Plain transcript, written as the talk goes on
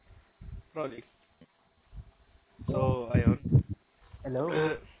Rolling. So, ayun. Hello.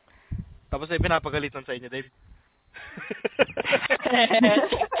 Tapos ay pinapagalitan sa inyo, Dave.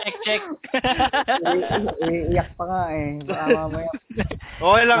 check. Iiyak pa nga eh. Baka mamaya.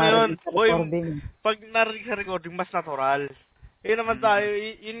 Okay lang yun. Narinig sa Boy, recording. pag narinig sa recording, mas natural. Yun naman tayo,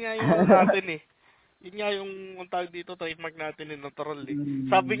 yun nga yung natin eh. Yun nga yung tawag dito, trademark natin eh, natural eh.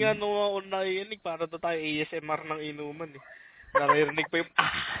 Sabi nga nung una yun, para daw tayo ASMR ng inuman eh. Naririnig pa yung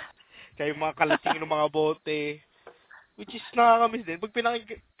kaya yung mga kalasing ng mga bote. Which is nakakamiss din. Pag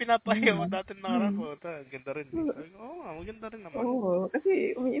pinapahiya ko dati nakaraan ko, ganda rin eh. Sabi ko, maganda rin naman. Oo,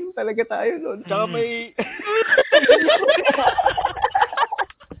 kasi umiinom talaga tayo doon. Tsaka may...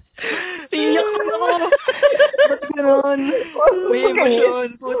 Iyak ako. Ba't gano'n? May emosyon.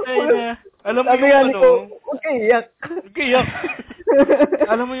 Puta na. Alam mo Sabi yung nga ko, okay, iyak. Iyak.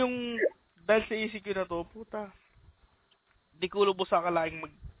 Alam mo yung, dahil sa ECQ na to, puta. Di ko lubos sa akalaing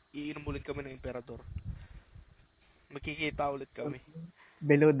mag-iinom ulit kami ng Emperador. Magkikita ulit kami.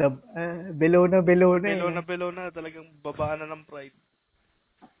 Below na eh. Below na. Talagang babaan na ng pride.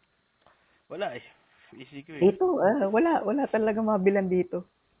 Wala eh. ECQ eh. Dito, wala talaga mabilan dito.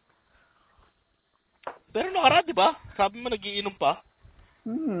 Pero nakaraan, di ba? Sabi mo nagiinom pa?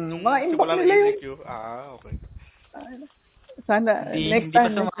 Mga imbak nila yun. ECQ. Okay. Sana, Hindi next pa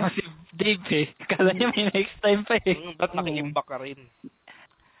time. sumama si Dave eh. Kala niya may next time pa eh. Ba't naki-imbak ka rin?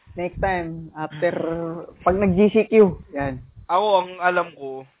 Next time, after, pag nag-GCQ, yan. Ako, ang alam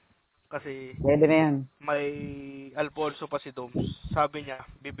ko, kasi Pwede na yan. may Alfonso pa si Doms. Sabi niya,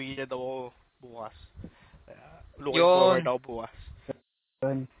 bibigyan niya daw ako bukas. Looking forward ako bukas.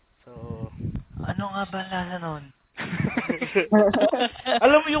 Yun. So, ano nga ba lasa nun?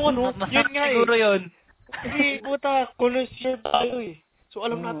 alam mo yung ano, Masarap yun nga eh. siguro yun. Kasi, puta, connoisseur tayo eh. So,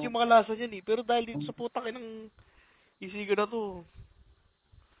 alam natin yung mga lasa niyan eh. Pero dahil dito sa putang inang isigo na to,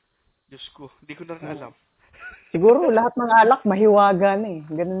 Diyos ko, hindi ko na rin alam. Siguro lahat ng alak mahiwaga na eh.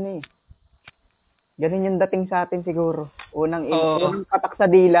 Ganun eh. Ganun yung dating sa atin siguro. Unang patak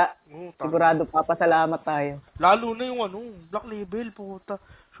sa dila. Sigurado papasalamat tayo. Lalo na yung Black Label, puta.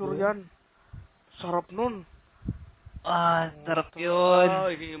 Sure yan. Sarap nun. Sarap yun.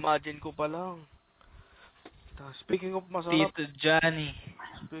 I-imagine ko pa lang. Speaking of masarap. Tito Johnny.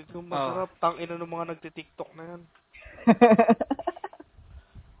 Speaking of masarap, tangina ng mga nagti-TikTok na yan.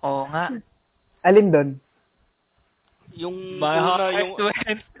 Oo nga. Alin doon? Yung My una, heart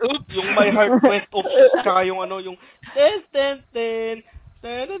went oops. yung My Heart Went Oops, tsaka yung yung yung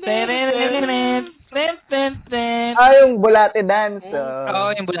bulate dance.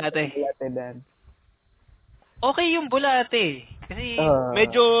 Yung bulate. Bulate dance. Okay yung bulate. Kasi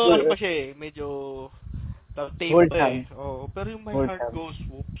medyo pa siya eh, medyo tape pa eh. Pero yung My Heart Goes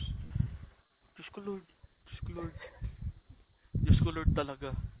Whoops. Diyos ko Lord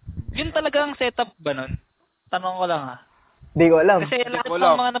talaga. Yun talaga ang setup ba nun? Tanong ko lang Di ko alam. Kasi lahat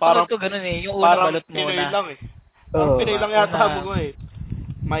ng mga napanood ko ganun eh. Yung unang balot muna. Pinoy lang eh. Parang Pinoy lang yata mo eh.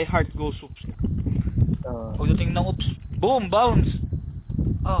 My Heart Goes Whoops. Pagdating ng oops, boom, bounce.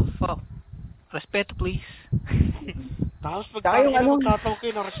 Oh, fuck. Respeto, please. Tapos magtataw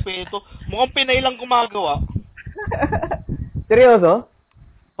kayo ng respeto. Mukhang Pinay lang gumagawa. Seryoso?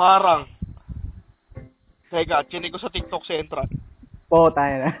 Parang. Teka, chinig ko sa TikTok Central.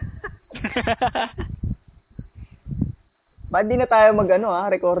 Tayo na. Ba't di na tayo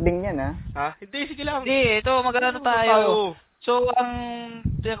recording yan Hindi, sige lang. Hindi, ito, mag-ano tayo. So, ang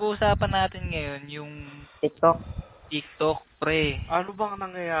pinag-uusapan natin ngayon, yung TikTok, pre. Ano bang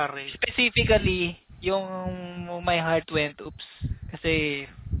nangyayari? Specifically, yung My Heart Went Oops. Kasi,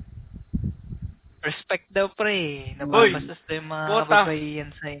 respect daw, pre. Nababastos daw yung mga babae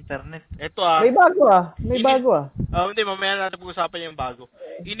yan sa internet. Ito May bago hindi, mamaya natin pag-usapan yung bago.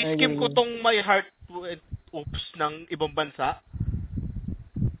 Ini-skip ko tong My Heart Went Oops ng ibang bansa.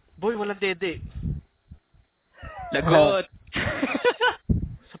 Boy, walang dede. Lagot.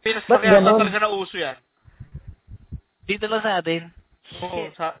 Sa Pinas talaga na uso yan. Dito lang sa atin. Oo,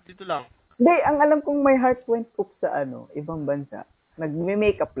 dito lang. Hindi, ang alam kong My Heart Went Oops sa ibang bansa.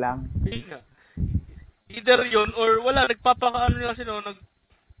 Nagme-makeup lang. Hindi nga. Either yun or wala, nagpapakaano lang sila,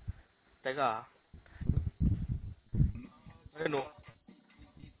 Teka.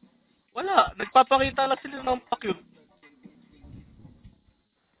 Wala, nagpapakita lang sila ng pa-cute.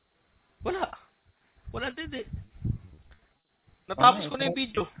 Wala dede. Natapos ko na yung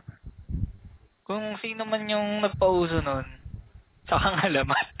video. Kung sino man yung nagpauso nun, saka nga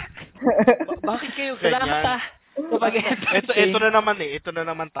laman. Bakit kayo ganyan? Ito na naman eh. Ito na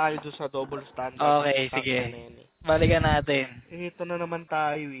naman tayo doon sa double standard. Okay, sige. Balikan natin. Ito na naman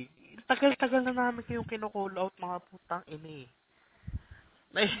tayo eh. Tagal-tagal na namin kayong kino-call out mga putang ina eh.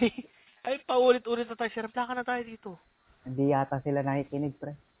 Ay, paulit-ulit na tayo. Sir, plaka na tayo dito. Hindi yata sila nakikinig,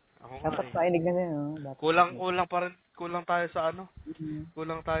 pre. Ako nga Dapat eh. mainig na sila, no? Kulang pa rin. Kulang tayo sa ano? Mm.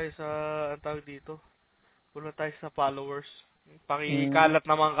 Kulang tayo sa, ang tawag dito? Kulang tayo sa followers. Pakikalat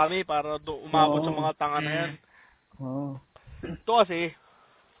naman kami para umabot sa mga tanga na yan. Oo. Ito kasi,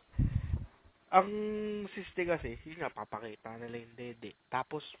 ang siste kasi, yun nga, papakita nila yung dede.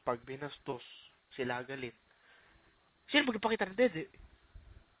 Tapos, pag binastos, sila galit. Sino magpapakita ng dede?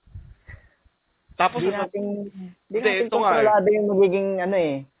 Tapos, Hindi natin ito nga kontrolado yung magiging,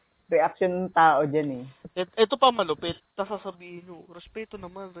 reaction ng tao dyan eh. Ito pa malupit. Tapos sasabihin nyo, respeto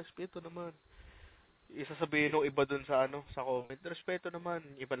naman. Isasabihin nung iba dun sa sa comment, respeto naman,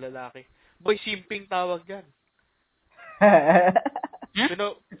 iba lalaki. Boy, simping tawag yan.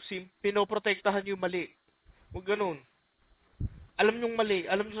 Pinoprotektahan yung mali. Huwag ganun. Alam nyong mali.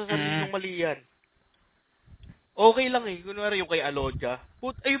 Alam nyo sa sarili nyong mali yan. Okay lang eh. Kunwari yung kay Alodja.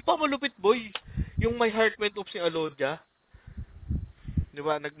 Ayun pa malupit, boy. Yung my heart went off si Alodja. Di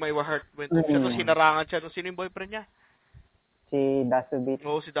ba? Nag-my heart went off siya. Tapos sinarangan siya. Sino yung boyfriend niya? Si Dasubit.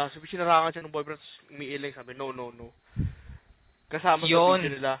 Oo, si Dasubit. Sinarangan siya ng boyfriend. Tapos umiiling. Sabi, no. Kasama sa video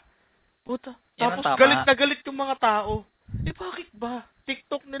nila. Puta. Tapos galit na galit yung mga tao. Bakit ba?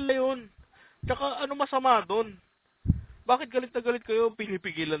 TikTok nila yun. Tsaka ano masama doon? Bakit galit na galit kayo?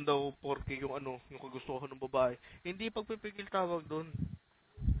 Pinipigilan daw porque yung yung kagustuhan ng babae. Hindi pagpipigil tawag doon.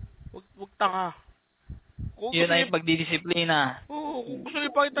 Wag tanga. Yun ay pagdidisiplina. Oo, kung gusto niyo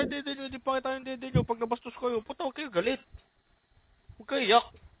ipakita yung dede nyo, hindi pakita yung dede nyo. Pag nabastos kayo, puta, huwag kayo galit. Huwag kayo iyak.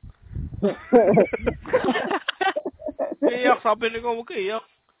 Iyak, sabi nyo, huwag kayo iyak.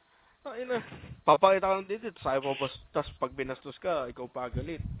 Papakita ka ng dede, tapos pag binastos ka, ikaw pa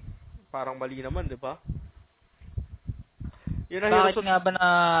galit. Parang mali naman, di ba? Bakit nga ba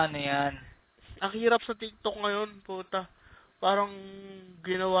na yan? Ang hirap sa TikTok ngayon, puta. Parang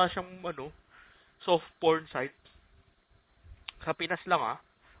ginawa siyang soft porn site. Sa Pinas lang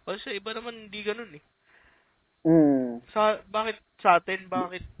Kasi iba naman hindi ganun eh. Bakit sa atin,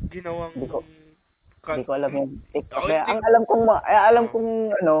 bakit ginawang... Hindi ko alam yung TikTok. Ang alam kong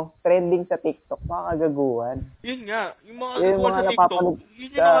trending sa TikTok, mga kagaguhan. Yun nga, yung mga kagaguhan sa TikTok,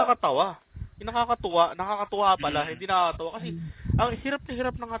 yun yung nakakatawa. Yung nakakatuwa pala, hindi nakakatawa. Kasi ang hirap na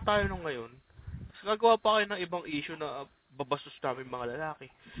hirap na nga tayo nung ngayon. Tapos gagawa pa kayo ng ibang issue na babastos namin mga lalaki.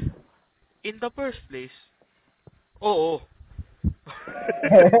 In the first place, oo.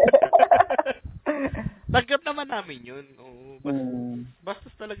 Tanggap naman namin yun. Oo, bastos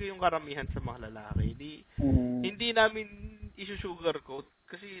talaga yung karamihan sa mga lalaki. Hindi namin isusugarcoat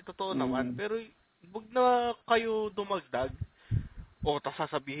kasi totoo naman. Pero wag na kayo dumagdag. O tas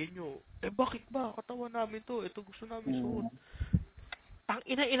sasabihin nyo, bakit ba? Katawan namin to. Ito gusto namin suot. Ang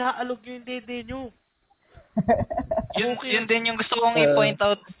inaalog nyo yung dede nyo. Yun din yung gusto kong i-point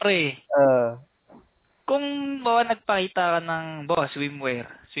out, pre. Kung nagpakita ka ng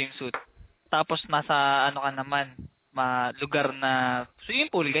swimsuit, tapos nasa ka naman, lugar na swimming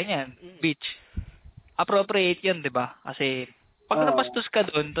pool, ganyan, beach. Appropriate yun, di ba? Kasi pag napastos ka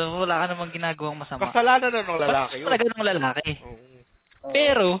doon, wala ka namang ginagawang masama. Kasalanan na ng lalaki yun. Talaga ng lalaki.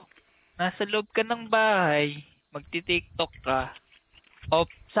 Pero, nasa loob ka ng bahay, magti-TikTok ka,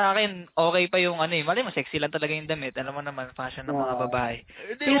 sa akin, okay pa yung mali mo, sexy lang talaga yung damit. Alam mo naman, fashion ng mga babae.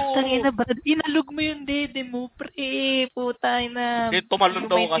 Pero tangina ba, inalog mo yung dede mo, pre, putay na. Tumalon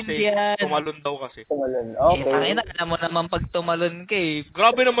daw kasi. Okay. Tangina, alam mo naman pag tumalon ka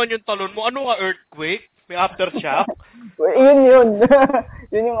Grabe naman yung talon mo. Ano earthquake? May aftershock? Yun.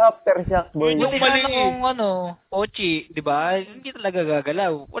 Yun yung aftershock, boy. Yung mali kung Ochi, di ba? Hindi talaga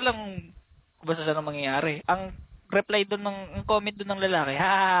gagalaw. Walang basta na mangyayari. Ang reply doon ng comment doon ng lalaki.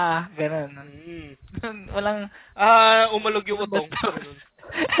 Ganun. Walang umalog yung utong.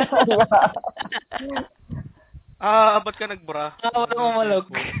 Ba't ka nagbra? Walang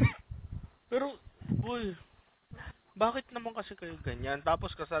umalog. Pero, boy, bakit naman kasi kayo ganyan?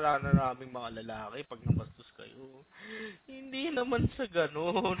 Tapos kasalanan naming mga lalaki pag nabastos kayo. Hindi naman sa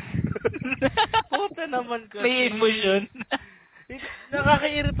ganun. Puta naman kasi. May emotion.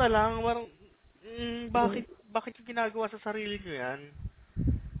 Nakakairita lang. Parang, bakit yung ginagawa sa sarili nyo yan?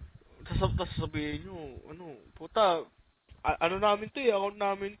 Sasabihin nyo, puta, namin to account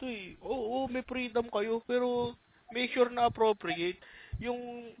namin to Oo, may freedom kayo, pero make sure na appropriate.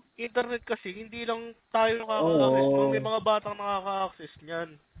 Yung internet kasi, hindi lang tayo nakaka-access. May mga batang nakaka-access niyan.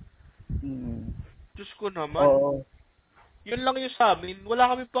 Diyos ko naman. Yun lang yung sa amin.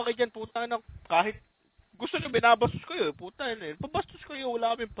 Wala kami paki dyan, puta na, kahit gusto nyo binabastos kayo, puta na pabastos kayo,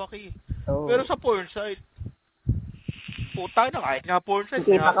 wala kami paki. Pero sa porn site, puta na, kahit nga porn site,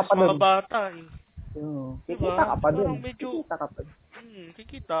 mga bata Kikita ka pa dun. Medyo,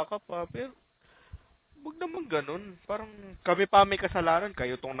 kikita ka pa, pero wag naman ganun. Parang kami pa may kasalanan,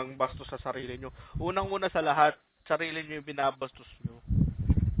 kayo tong nang bastos sa sarili nyo. Unang-una sa lahat, sarili nyo yung binabastos nyo.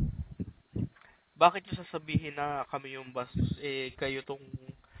 Bakit nyo sasabihin na kami yung bastos? Kayo tong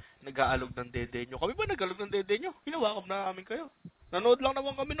nag-aalog ng dede nyo. Kami ba nag-aalog ng dede nyo? Hinawakap na namin kayo. Nanood lang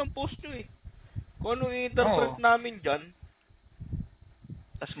naman kami ng post nyo Kung ano i-interpret namin dyan.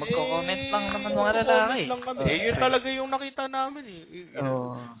 Tapos magko-comment lang naman mga lalaki. Comment lang kami. Yun talaga yung nakita namin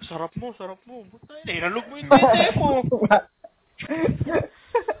Sarap mo. Hinalog mo yung dede mo.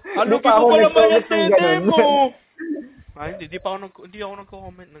 Halugin mo pa naman yung dede mo. Hindi ako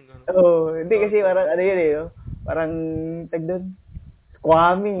nagko-comment ng gano'n. Hindi kasi parang ano yun parang tag doon.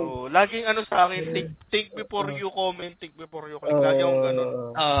 Squammy. Laging sa akin, think before you comment, think before you click. Lagi akong gano'n.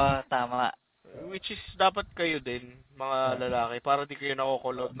 Tama. Which is, dapat kayo din, mga lalaki, para di kayo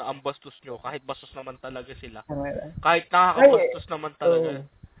nakokolot na ang bastos nyo, kahit bastos naman talaga sila. Kahit nakakabastos naman talaga.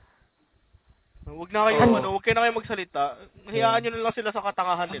 Huwag na kayo magsalita. Hayaan nyo na lang sila sa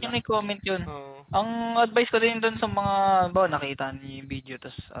katangahan nila. Huwag nyo comment yun. Ang advice ko din dun sa mga, nakita niyo yung video,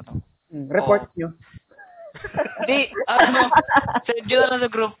 tapos report nyo. Hindi, send nyo na lang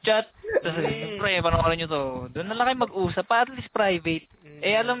sa group chat. Tapos, siyempre, panoorin nyo to. Doon na lang kayo mag-usap, at least private.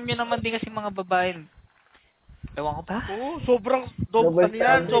 Alam nyo naman din kasi mga babae. Ewan ko ba? Sobrang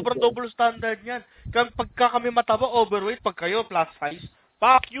double standard yan. Pagka kami mataba, overweight, pag kayo, plus size,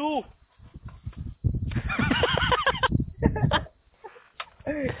 fuck you!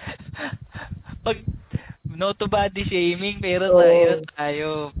 Pag no to body shaming, pero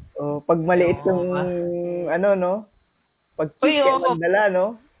tayo. Pag maliit yung, Pag magdala,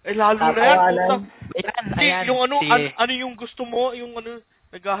 lalo na yan. Ayan. Yung yung gusto mo, yung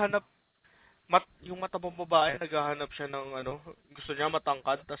naghahanap, yung matabang babae, naghahanap siya ng gusto niya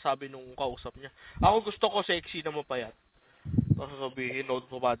matangkad, tapos sabi nung kausap niya, ako gusto ko sexy na mapayat. Tapos sabihin, no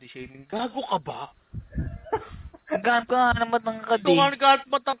to body shaming. Gago ka ba? Hanggang ko nga naman matangkad Ito nga naghahanap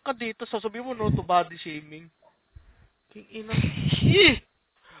matangkad dito, sasabihin mo, no to body shaming. King ina.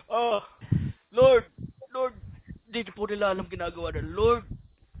 Lord, hindi po nila alam ginagawa na. Lord.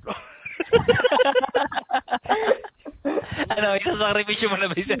 Isasakripisyo mo na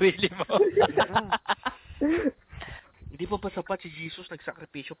ba yung sarili mo? Hindi pa sapat si Jesus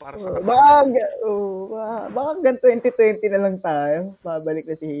nagsakripisyo para sa baka hanggang 2020 na lang tayo. Babalik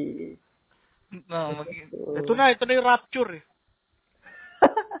na si... Ito na yung rapture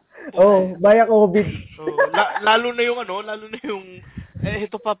Baya COVID. Lalo na yung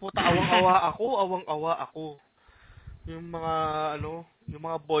ito pa puta, awang-awa ako. Yung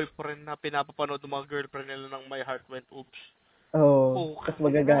mga boyfriend na pinapapanood ng mga girlfriend nila ng My Heart Went Oops. Tapos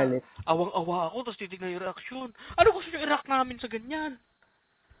magagalit. Awang-awa ako, tapos titignan yung reaksyon. Ano gusto nyo i-react namin sa ganyan?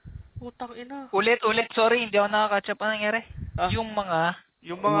 Putang ina. Ulit, sorry, hindi ako nakaka-catch up. Ano nangyari?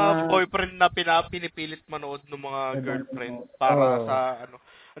 Yung mga boyfriend na pinipilit manood ng mga girlfriend para sa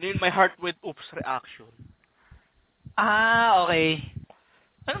My Heart Went Oops reaction. Okay.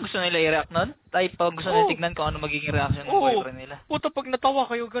 Ano gusto nila i-react nun? Type pag gusto nila tignan kung ano magiging reaction ng boyfriend nila. Puta, pag natawa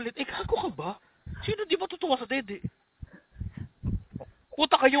kayo galit, gago ka ba? Sino di matutuwa sa dede?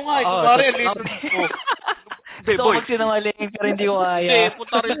 Puta, kayo nga kumari, Gusto ko magsinungaling pero hindi ko kaya. Hindi,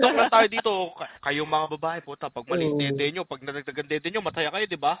 puta, rin lang tayo dito. Kayong mga babae, puta, pag maliit dede nyo, pag nadagdagan dede nyo, masaya kayo,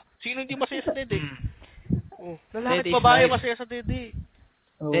 di ba? Sino hindi masaya sa dede? Lalaki at babae masaya sa dede.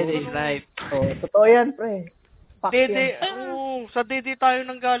 Dede is life. Totoo yan, pre. Dede, sa dede tayo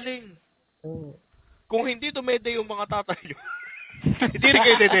nang galing. Kung hindi dumede yung mga tatay nyo, hindi rin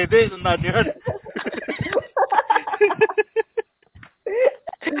kayo dede, tandaan yan.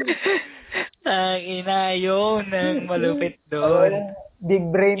 Inayo ng malupit doon. Big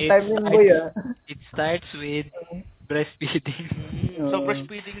brain time yung boy, It starts with breastfeeding. Sa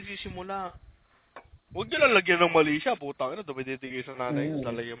breastfeeding sisimula. Huwag nyo lang lagyan ng mali siya. Putang ina, dumidete kayo sa nanay nyo,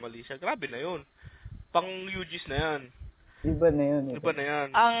 lalagyan mali siya. Grabe na yun. Pang UGs na yan. Iba na yan.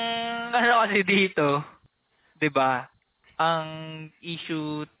 Ang kasi dito, 'di ba? Ang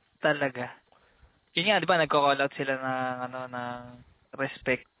issue talaga. Yun nga, 'di ba, nagko-call out sila ng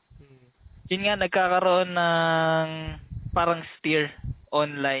respect. Yun nga, nagkakaroon ng parang steer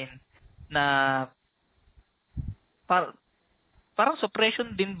online na parang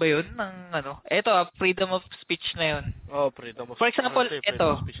suppression din ba yun ng freedom of speech na yun. Freedom of speech. For example, ito,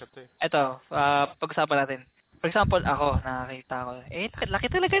 pag-usapan natin. For example, ako, nakakita ko, laki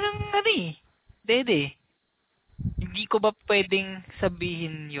talaga ng dede. Hindi ko ba pwedeng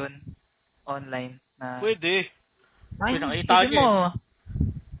sabihin yun online na... Pwede. Pinakita niya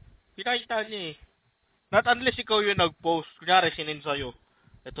Pinakita niya Not unless ikaw yung nag-post. Kunyari, sinin sa'yo.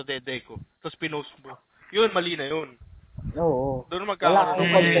 Ito dede ko. Tapos pinost mo. Yun, mali na yun. Oo. Doon Wala magkakaroon kang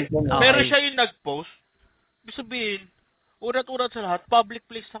ng concept mali. doon. Pero siya yung nag-post. Ibig sabihin, urat-urat sa lahat, public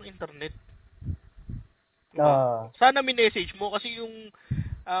place ng internet. Diba? Sana minessage mo kasi yung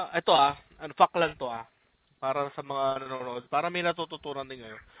ito fact lang to para sa mga nanonood, para may natututunan din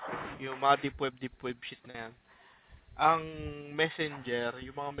ngayon. Yung mga deep web shit na yan. Ang messenger,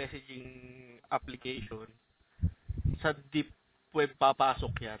 yung mga messaging application, sa deep web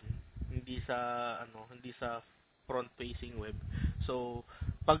papasok yan. Hindi sa front facing web. So,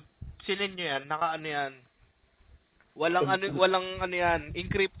 pag sinend nyo yan, naka-ano yan, walang yan,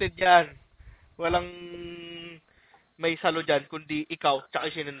 encrypted yan. Walang may salo dyan, kundi ikaw,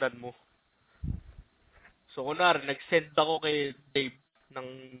 tsaka sinendan mo. So, kunwari, nag-send ako kay Dave ng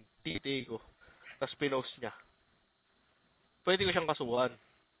titi ko, tapos pinost niya. Pwede ko siyang kasuhan.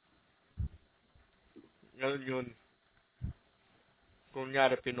 Ganun yun.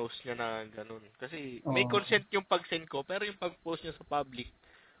 Kunyari, pinost niya na ganun. Kasi, may consent yung pag-send ko, pero yung pag-post niya sa public,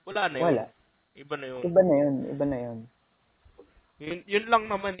 wala na yun. Wala. Iba na yun. Iba na yun. Yun lang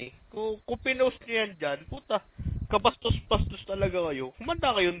naman eh. Kung pinost niyo yan dyan, puta, kabastos-bastos talaga kayo.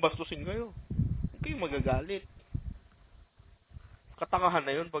 Kumanda kayo, bastusin kayo. Huwag kayong magagalit. Katangahan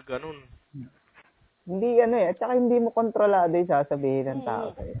na yun pag ganun. Hindi at saka hindi mo kontrolado yung sasabihin ng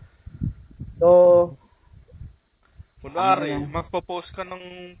tao sa'yo. So, kunwari, magpo-post ka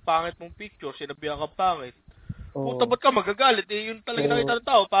ng pangit mong picture, sinabihan ka pangit. Puta, ba't ka magagalit? Yun talaga nakita ng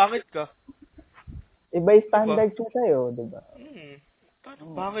tao, pangit ka. Iba yung standard siya sa'yo, diba?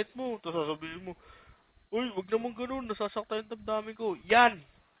 Pangit mo. Tapos sasabihin mo, uy, wag naman ganun, nasasaktan yung damdamin ko. Yan!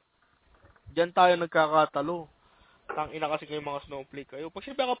 Diyan tayo nagkakatalo. Tangina kasi kayo mga snowflake kayo. Pag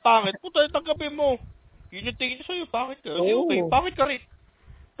sinabi ka pangit, puta, tanggapin mo. Yun yung tingin sa'yo, pangit ka. Okay, pangit ka rin.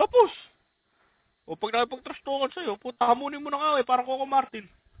 Tapos, pag nakipag-trash-talkan sa'yo, puta, hamunin mo na nga parang Coco Martin.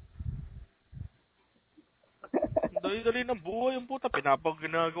 Dali-dali ng buhay yung puta.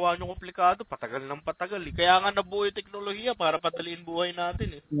 Ginagawa nyo komplikado, patagal ng patagal. Kaya nga nabuo yung teknolohiya para padaliin buhay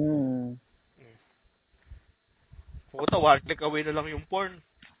natin eh. Puta, one click away na lang yung porn.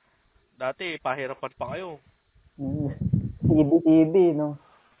 Dati, pahirapan pa kayo. CD, no?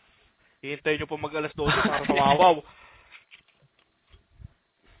 Hihintay nyo pa mag-alas 12 para tumawaw.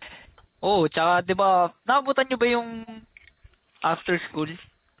 Tsaka, di ba, nakabutan nyo ba yung after school?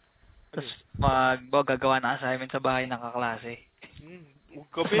 Tapos, gagawa ng assignment sa bahay ng kaklase. Huwag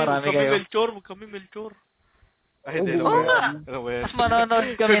kami, Melchor. Ay, hindi Oo nga. Tapos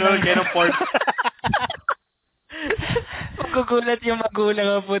manonood kami ng porn. Magugulat yung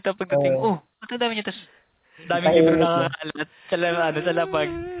magulang ko puta pagdating. Ito dami niya, tapos daming libro na kakalat sa labag.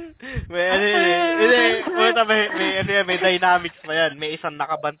 May dynamics pa yan. May isang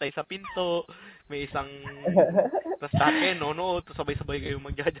nakabantay sa pinto, may isang tapos lahat kayo nonood, tapos sabay-sabay kayo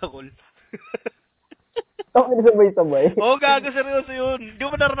magjajakol. Sabay-sabay? Gago, seryoso yun. Hindi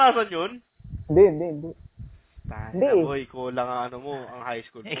mo naranasan yun? Hindi. Boy, kulang ang ang high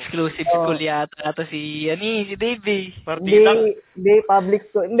school mo. Exclusive school yata ito si Dave. Hindi,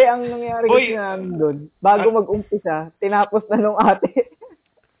 public school. Hindi, ang nangyari kasi namin doon, bago mag-umpisa, tinapos na nung ate.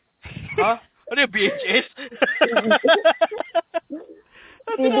 Ha? Ano yung VHS?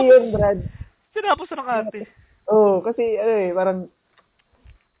 CD yun, Brad. Tinapos na ng ate. Kasi parang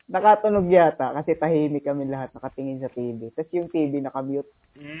nakatunog yata kasi tahimik kami lahat nakatingin sa TV. Tapos yung TV nakamute.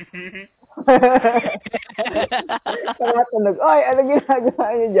 Nakatunog. Oy, ano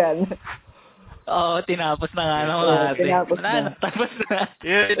ginagawa niyo dyan? Tinapos na nga ng ate. Tinapos na. Tapos na.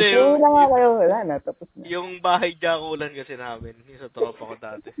 Wala na, tapos na. Yung bahay jakulan kasi namin, yung sa tropa ko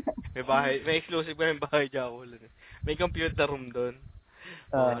dati. May exclusive kami bahay jakulan. May computer room doon.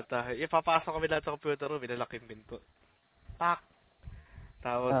 Papasok kami lahat sa computer room, binalaking pinto. Tak!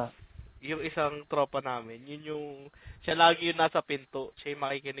 Tapos, yung isang tropa namin, siya lagi yung nasa pinto, siya yung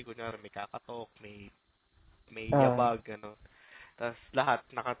makikinig, kunyari may kakatok, may yabag, Tapos lahat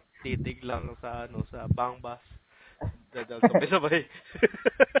nakatitig lang sa bangbas. Sabay-sabay.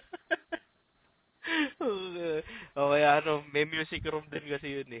 Kaya may music room din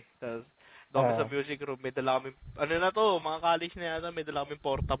kasi yun eh. Tapos, doon sa music room, may dala kami, mga college na yata, may dala kami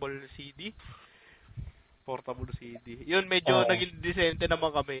portable CD. Yun, medyo naging decente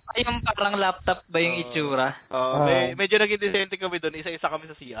naman kami. Ay, yung parang laptop ba yung itsura? Medyo naging decente kami doon. Isa-isa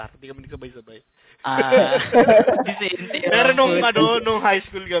kami sa CR. Hindi kami sabay-sabay. Decente. Pero nung high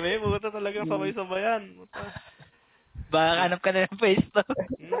school kami, puta talagang sabay-sabayan. Baka hanap ka na ng pwesto.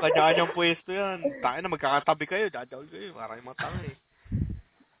 Kanya-kanyang pwesto yan. Tayo na, magkakatabi kayo. Jajawal kayo. Parang yung mga tanga eh.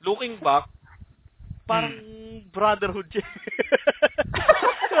 Looking back, parang brotherhood siya.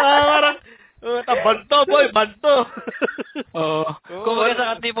 Parang Banto, boy, banto. Oo. Kung baga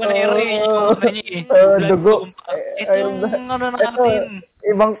sa katipo na yung ano niya dugo. Ito yung ano natin.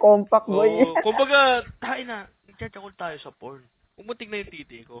 Ibang compact, boy. Kumbaga, tayo na, nagtsatsyakol tayo sa porn. Umutik na yung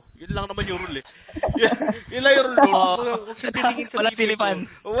titi ko. Yun lang naman yung rule eh. Yun lang yung rule doon. Huwag siya titingin sa wala titi silipan.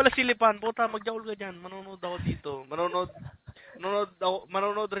 ko. Wala silipan. Puta, magjakol ka dyan. Manonood ako dito. Manonood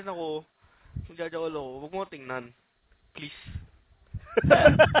rin ako. Magjakol ako. Huwag mo tingnan. Please.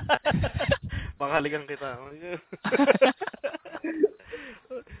 Pakahalikan kita.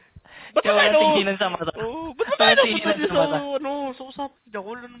 Ba't Kaya walang tinginan sa mata. ba't ba tayo napunta sa usap?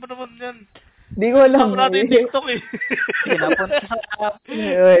 Jakol, ano ba naman yan? Di ko alam. Ako natin TikTok eh. Pinapunta sa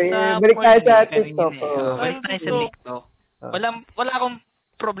balik tayo sa TikTok. Balik tayo sa TikTok. Wala akong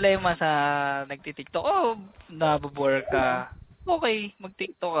problema sa nagti-TikTok. Nabobore ka. Okay,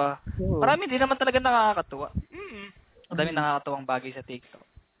 mag-TikTok ka. Marami din naman talaga nakakatuwa. Madami nakakatuwang bagay sa TikTok.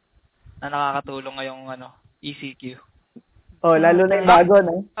 Na nakakatulong ngayong ECQ. Lalo na yung bago,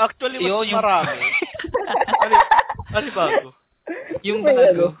 no? Actually, mas marami. Ano bago? Yung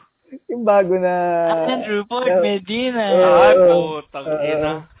bago. Yung bago na... Andrew Ford Medina. Ay, putang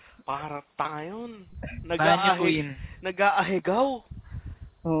ina. Para tanga yun. Nag-aahigaw.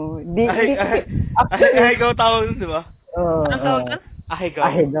 Ahigaw tawag yun, di ba? Anong tawag yun?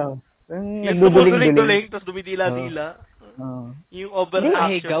 Ahigaw. Yung tumuduling-duling, tapos dumidila-dila. Yung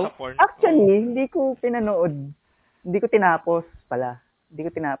overaction sa porn. Actually, hindi ko pinanood. Hindi ko tinapos pala. Hindi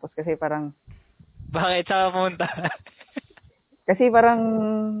ko tinapos kasi parang... Bakit? Saan pumunta? Kasi parang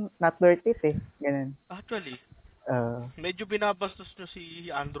not worth it eh. Ganun. Actually, medyo binabastos nyo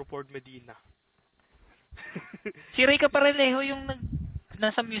si Andrew Ford Medina. Si Rica Paralejo yung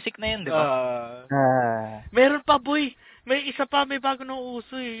nasa music na yun, di ba? Meron pa, boy. May isa pa, may bago na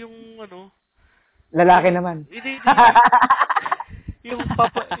uso eh. Yung lalaki naman. Hindi. yung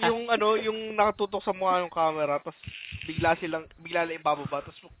nakatutok sa mukha yung camera, tapos bigla lang ibababa,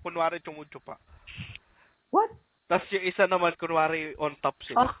 tapos kunwari chumutso pa. What? Tapos yung isa naman, kunwari on top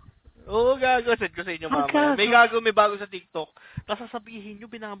sila. Oo, gago. Send ko sa inyo mamaya. May bago sa TikTok. Tapos sasabihin nyo,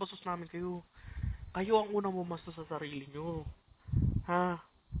 binabastos namin kayo. Kayo ang unang bumastos sa sarili nyo. Ha?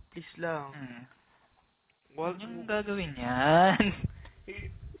 Please lang. Yung gagawin yan.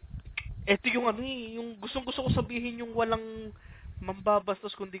 Ito yung yung gustong-gusto ko sabihin yung walang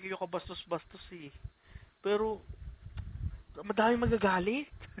mambabastos kundi kayo kabastos-bastos eh. Pero madami magagalit.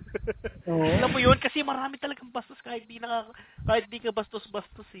 Alam mo yun kasi marami talagang bastos kahit di ka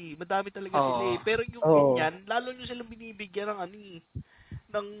bastos-bastos eh. Madami talaga sila eh. Pero yung ganyan, lalo nyo silang binibigyan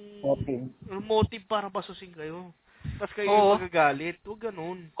ng motive para bastusin kayo. Tapos kayo magagalit. Huwag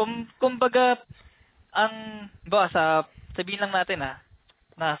ganun. Kumbaga sabihin lang natin na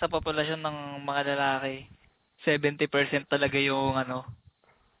sa populasyon ng mga lalaki 70% talaga yung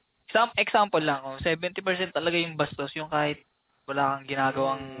example lang 70% talaga yung bastos, yung kahit wala kang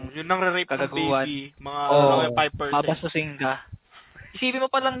ginagawang yun nang re-rape ng baby, mga 5%. Babastusin ka. Isipin mo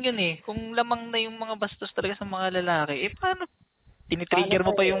pa lang yun eh, kung lamang na yung mga bastos talaga sa mga lalaki, paano tinitrigger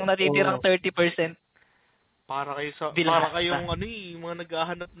mo pa yung natitirang 30%? Para kayong mga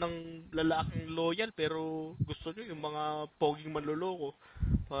naghahanap ng lalaking loyal pero gusto nyo yung mga poging manloloko.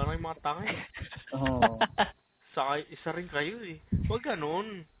 Parang yung mga tanga eh. Isa rin kayo eh. Huwag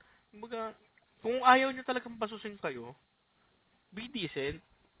ganun. Kung ayaw nyo talagang basusin kayo, be decent.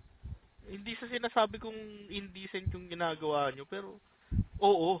 Hindi sa sinasabi kong indecent yung ginagawa nyo, pero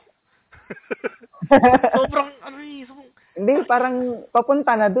oo. Sobrang hindi, parang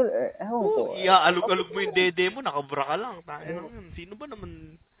papunta na doon. Iaalog-alog mo yung dede mo, nakabura ka lang. Sino ba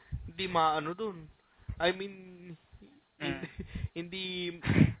naman hindi maano doon? I mean, hindi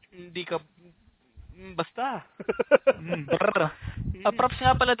ka basta. Props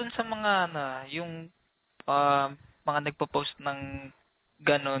nga pala dun sa mga yung mga nagpo-post ng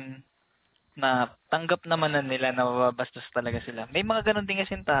ganun na tanggap naman na nila na mababastos talaga sila. May mga ganun din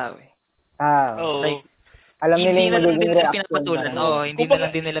kasing tao eh. Like, alam nila yung magiging reaction. Hindi na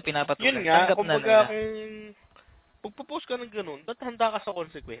lang din nila pinapatulan. Yun nga, tanggap na nila. Kung pagpo-post ka ng ganun, dapat handa ka sa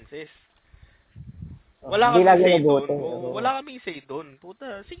consequences. Wala kaming say doon. Wala kaming say doon.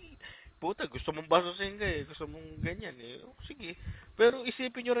 Puta, gusto mong bastusin ka eh. Gusto mong ganyan eh. Sige. Pero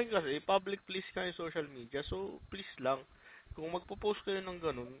isipin nyo rin kasi, public place ka yung social media. So, please lang. Kung magpo-post kayo ng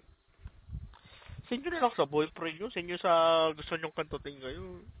ganun, send nyo na lang sa boyfriend nyo. Send nyo sa gusto nyong kantutin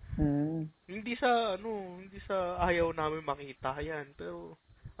kayo. Hindi sa ayaw namin makita yan. Pero,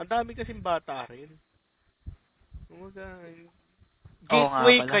 ang dami kasing bata rin.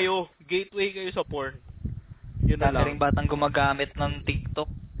 Gateway kayo sa porn. Yun na lang. Dami ring batang gumagamit ng TikTok.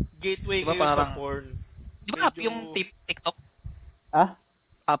 Gateway kayo sa porn. Di ba app yung TikTok? App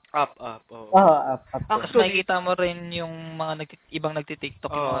Up. Oo. Up. Tapos makikita mo rin yung mga ibang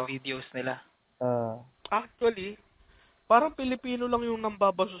nagti-TikTok yung mga videos nila. Actually, parang Pilipino lang yung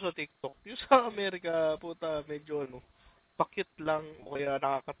nambabaso sa TikTok. Yung sa Amerika, puta, medyo pakit lang o kaya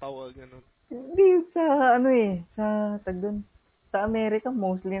nakakatawa, ganun. Hindi sa tagdon. Sa Amerika,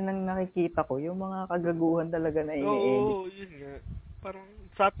 mostly nang nakikita ko, yung mga kagaguhan talaga na ini-edit. Oo, yun nga. Parang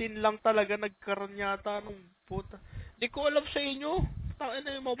sa atin lang talaga nagkaroon yata nung puta. Di ko alam sa inyo. Tangin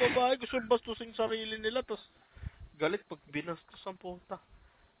na yung mga babae, gusto bastusin sarili nila, tapos galit pag binastos ang puta.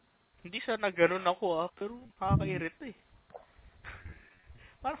 Hindi sana ganun ako pero nakakairit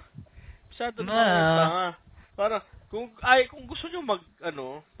Parang, masyado naman tanga. Parang, kung gusto nyo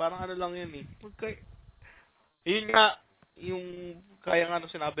parang lang yan yun nga, yung, kaya nga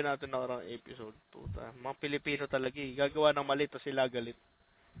sinabi natin na orang episode, puta, mga Pilipino talaga gagawa ng mali, tapos sila galit.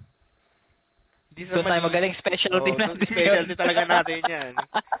 Hindi doon tayo magaling, specialty natin specialty talaga natin yan.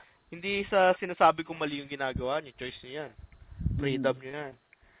 Hindi sa sinasabi kong mali yung ginagawa nyo, choice nyo yan. Freedom nyo yan.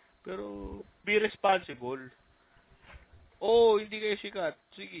 Pero, be responsible. Hindi kayo sikat.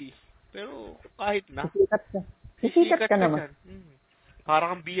 Sige. Pero, kahit na. Sisikat ka naman.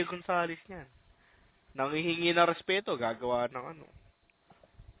 Parang ang Bia Gonzales niyan. Nanghihingi ng respeto, gagawa ng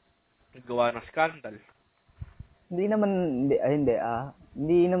gagawa ng skandal. Hindi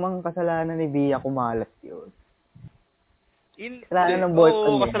naman kasalanan ni Bia kumalat yun. Kasalanan ng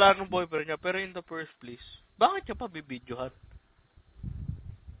boyfriend niya. Kasalanan ng boyfriend niya. Pero in the first place, bakit siya pa bibidyohan?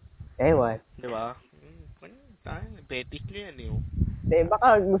 Ewan. Di ba? Betis niya yan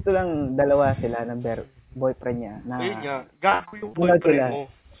baka gusto lang dalawa sila ng boyfriend niya. Ayun nga, gago yung boyfriend mo.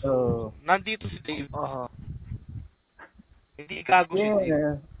 Nandito si Dave. Hindi gago si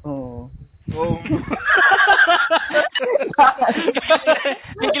Dave.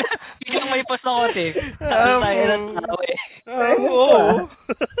 Biglang may pas na kote.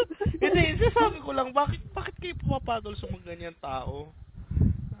 Hindi, sasabi ko lang, bakit kayo pumapatol sa mga ganyan tao?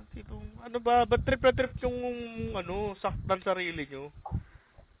 Tipong, ba't trip na trip yung, saktan sarili nyo?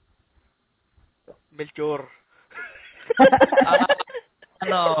 Melchor.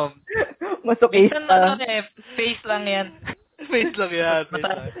 Masokista. Face lang yan. Face lang yan.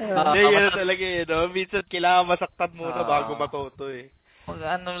 Hindi, yun talaga minsan kailangan masaktan muna bago matuto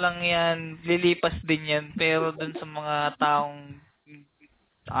lang yan, lilipas din yan. Pero dun sa mga taong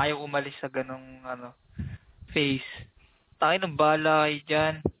ayaw umalis sa ganong, face. Tayo ng bala kayo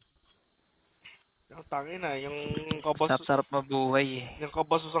dyan. Tangin na, yung sarap mabuhay Yung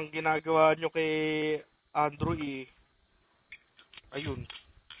kabasos ang ginagawa nyo kay Andrew ayun.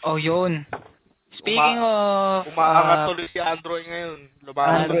 Yun. Speaking of... Umaangat tuloy si Andrew ngayon.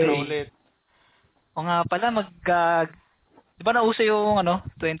 Lumakas na ulit. nga pala, di ba nauso yung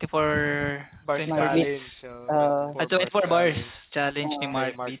 24 bars challenge. 24 bars challenge ni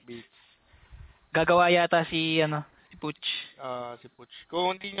Mark Beats. Gagawa yata si Putch. Si Putch.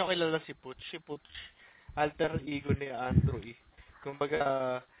 Kung hindi nyo kilala si Putch alter ego ni Andrew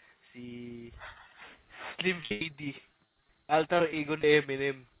Kumbaga, si Slim Shady, alter ego ni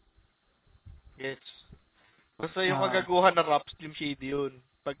Eminem. Yes. Basta yung kagaguhan na rap, Slim Shady yun.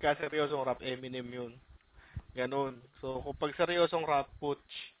 Pagka seryosong rap, Eminem yun. Ganon. So, kung pag seryosong rap,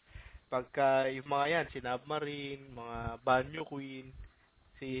 Putch. Pagka yung mga yan, si Submarine, mga Banyo Queen,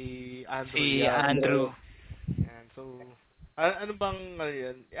 si Andrew. Yan. So, ano bang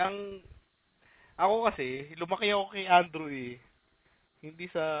yan? Ako kasi, lumaki ako kay Andrew Hindi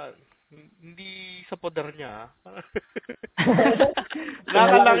sa poder niya.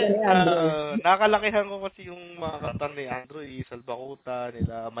 Nakalakihan ko kasi yung mga kanta ni Andrew Salbakuta,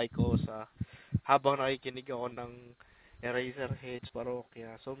 nila Mike Osa. Habang nakikinig ako ng Eraserheads,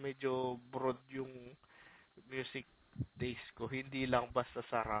 Parokya. So, medyo broad yung music taste ko. Hindi lang basta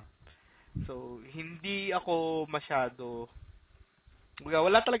sa rap. So, hindi ako masyado...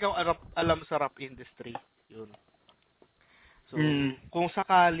 Wala talaga akong alam sa rap industry. Yun. So, kung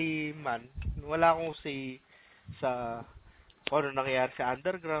sakali man, wala akong say sa kung ano nangyayari sa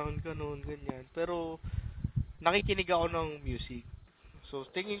underground, ganun, ganyan. Pero, nakikinig ako ng music. So,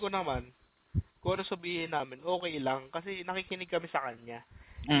 tingin ko naman, kung ano sabihin namin, okay lang. Kasi nakikinig kami sa kanya.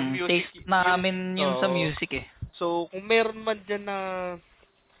 Yung music, taste namin yun sa music So, kung meron man dyan na,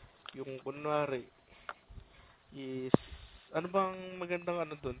 yung kunwari, is, ano bang magandang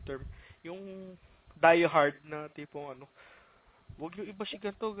doon, term? Yung die hard na tipong huwag yung iba si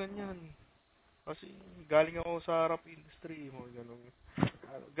ganito, ganyan. Kasi galing ako sa rap industry, mga ganun.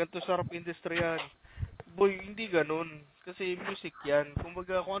 Ganito sa rap industry yan. Boy, hindi ganun. Kasi music yan.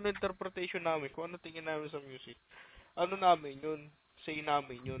 Kumbaga, kung ano interpretation namin, kung ano tingin namin sa music, namin yun, say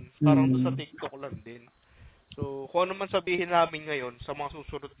namin yun. Parang sa TikTok lang din. So, kung ano man sabihin namin ngayon sa mga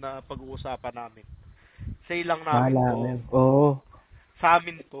susunod na pag-uusapan namin, say lang namin to. Oo. Sa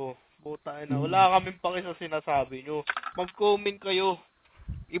amin to. Buta na. Wala kaming paki sa sinasabi nyo. Mag-comment kayo.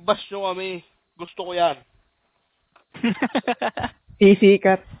 I-bash nyo kami. Gusto ko yan.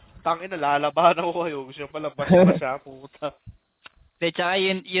 Sisikat. Tangina, lalabahan ako kayo. Gusto nyo pala bash siya. Puta. De, tsaka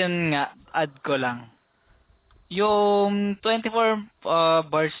yun nga, add ko lang. Yung 24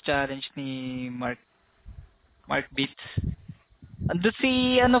 bars challenge ni Mark Beats. Andun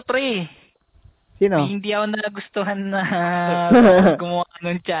si, pre. Sino? Hindi ako nagustuhan na gumawa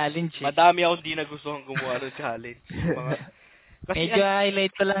ng challenge. Madami ako hindi nagustuhan gumawa ng challenge. Kasi medyo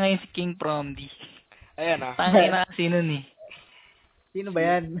highlight ko lang ngayon si King Promdi. Ayan ah. Tangina sino ni? Sino ba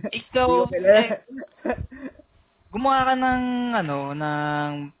yan? Ikaw, gumawa ka ng,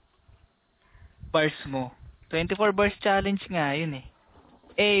 ng bars mo. 24 bars challenge nga yun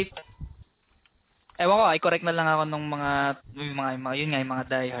ewan ko, i-correct na lang ako ng yung mga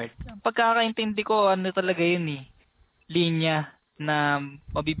diehard. Pagkakaintindi ko, talaga yun linya na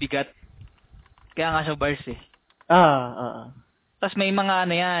mabibigat. Kaya nga siya bars Tapos may mga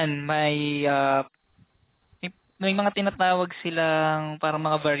may mga tinatawag silang parang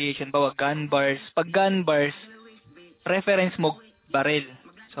mga variation, bawa gun bars. Pag gun bars, reference mo barrel.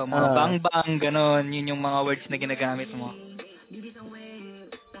 So, mga bang-bang, ganon, yun yung mga words na ginagamit mo.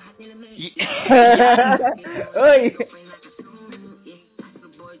 Oy!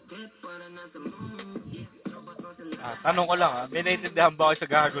 Tanong ko lang may naiintindihan ba kayo sa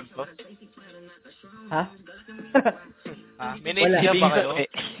gagon to? Ha? May naiintindihan ba kayo?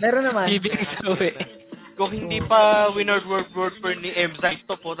 Meron naman. Kung hindi pa winner word ni M-Site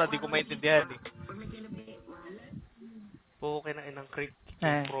to, puta, di ko maintindihan Okay na inang crit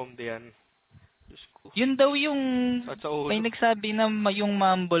from diyan. Yun daw yung may nagsabi na yung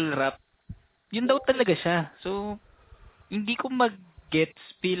mumble rap. Yun daw talaga siya. So, hindi ko mag-gets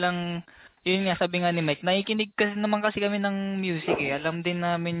bilang, yun nga, sabi nga ni Mike, nakikinig kasi naman kami ng music Alam din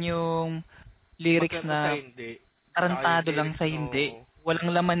namin yung lyrics na tarantado lang sa hindi. Walang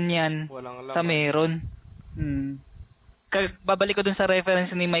laman yan sa meron. Babalik ko dun sa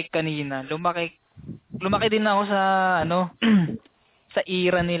reference ni Mike kanina. Lumaki din ako sa, sa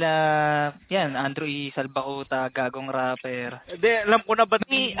era nila, yan, Andrew E. Salbakuta, Gagong Rapper. Hindi, alam ko na ba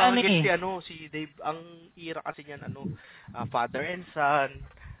si Dave, ang era kasi niyan, Father and Son,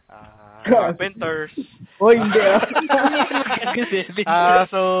 Carpenters. Hindi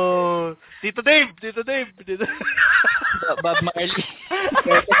so, Tito Dave. Bob Marley.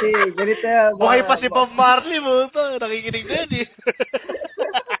 Kasi, ganito buhay pa si Bob Marley mo, nakikinig na yan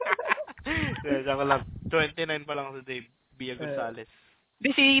Diyan lang, 29 pa lang si Dave Bia Gonzales.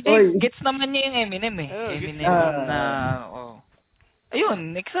 Si Dave, gets naman niya yung Eminem Eminem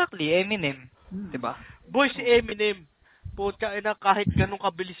Ayun, exactly, Eminem. Diba? Boy, si Eminem, puta ina, kahit ganun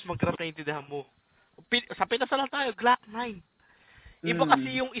kabilis mag-rap na intindihan mo. Sa Pinas lang tayo, Glock 9. Iba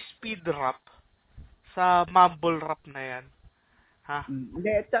kasi yung speed rap sa mumble rap na yan. Ha? Hindi,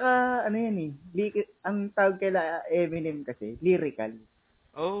 at saka, yan ang tawag kila Eminem kasi, lyrical.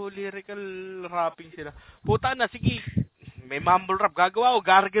 Lyrical rapping sila. Puta na, sige. May mumble rap. Gagawa ko,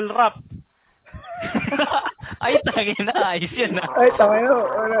 gargle rap. Ay, tangin na. Ayos yan Ay, tangin na.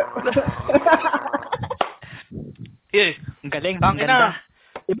 Ang galing. Ang ganda.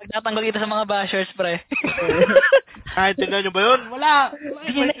 Ipagtatanggal kita sa mga bashers, pre. Naintindihan nyo ba yun? Wala.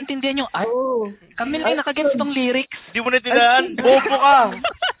 Hindi nyo naintindihan yung art. Kami lang nakagets tong lyrics. Hindi mo naintindihan. Bobo ka.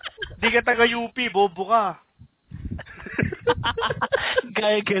 Hindi ka taga-UP. Bobo ka.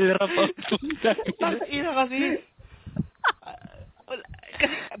 Gargle rap ang punta. Ina kasi.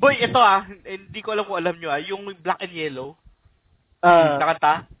 Boy, ito hindi ko alam kung alam nyo yung Black and Yellow.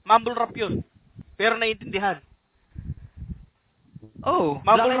 Nakanta. Mumble rap yun. Pero naiintindihan.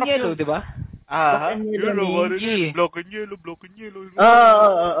 Black and Yellow, di ba? You know what it is. Black and Yellow.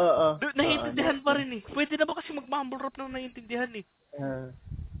 Naiintindihan pa rin Pwede na ba kasi mag-mumble rap nang naiintindihan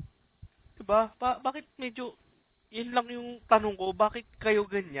Diba? Bakit medyo yun lang yung tanong ko, bakit kayo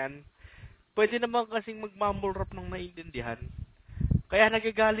ganyan? Pwede naman kasing mag-mumble rap nang naiintindihan. Kaya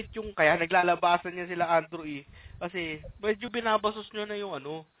nagagalit kaya naglalabasan niya sila Andrew E. Kasi medyo binabasos nyo na yung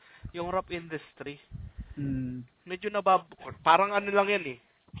yung rap industry. Medyo parang lang yan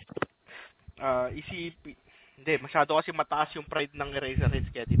isipin. Hindi, masyado kasi mataas yung pride ng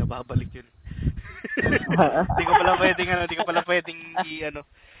Eraserheads kaya di nababalik yun. Hindi ko pala pwedeng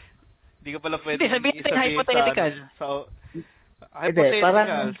Hindi ka pala pwede sabihin hypothetical.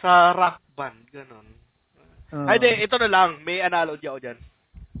 Hypothetical sa rock band, ganun. Ito na lang, may analogy ako dyan.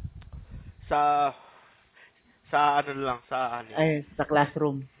 Sa Sa ano lang, sa anime. Ay, sa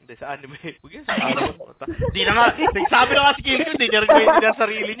classroom. Hindi, sa anime. Huwag yan, sa classroom. Di na nga, sabi na nga si Kim, hindi niya rin maintindihan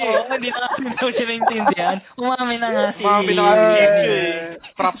sarili niya eh. Oo, hindi na nga siya naintindihan. Umami na nga si... Umami na nga si Kim eh.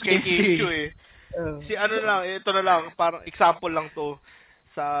 Props kay Kim eh. Oh. Si ano lang, ito na lang, parang example lang to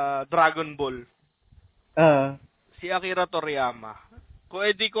sa Dragon Ball. Si Akira Toriyama. Kung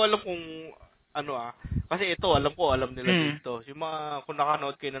di ko alam kung ano kasi ito, alam nila dito. Yung mga, kung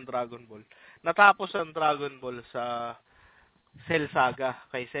nakanood kayo ng Dragon Ball, natapos ang Dragon Ball sa Cell Saga,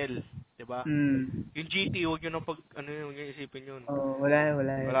 kay Cell, di ba? Yung GT, huwag nyo nang huwag nyo isipin yun.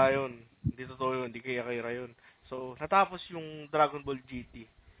 Wala yun. Hindi totoo yun, hindi kaya yun. So, natapos yung Dragon Ball GT.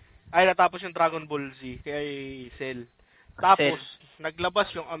 Ay, natapos yung Dragon Ball Z kay Cell. Tapos,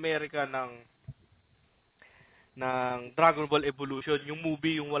 naglabas yung America ng Dragon Ball Evolution, yung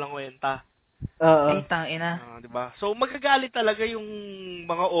movie, yung walang kwenta. Ay, tangina. Diba? So, magagalit talaga yung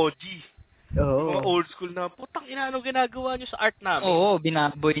mga OG. Mga old school na, putang ina, ano ginagawa nyo sa art namin? Oo,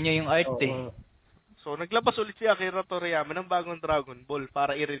 binaboy nyo yung art eh. So, naglabas ulit si Akira Toriyama ng bagong Dragon Ball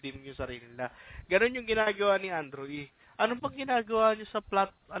para i-redeem yung sarili nila. Ganon yung ginagawa ni Andrew E. Ano pang ginagawa nyo sa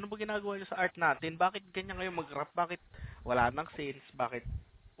plot? Ano pang ginagawa nyo sa art natin? Bakit ganyan kayo mag-rap? Bakit wala nang sense? Bakit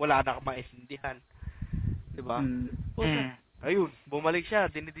wala na maintindihan? Diba? Ayun, bumalik siya,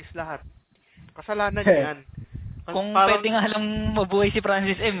 dinidis lahat. Kasalanan niya yan. Kung pwede nga lang mabuhay si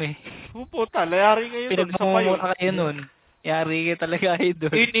Francis M eh. Puta, layari ngayon doon. Pinagmumura kayo nun. Yari kayo talaga kayo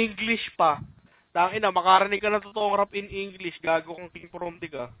doon. In English pa. Tangina, makarinig ka na totoong rap in English. Gago kang King Promdi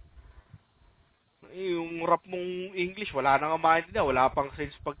ka. Yung rap mong English, wala na nga maintindihan. Wala pang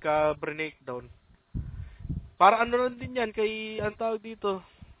sense pagka breakdown. Para ano lang din yan kay, ang tawag dito.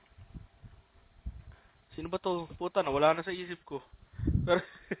 Sino ba to? Puta na, wala na sa isip ko. Pero,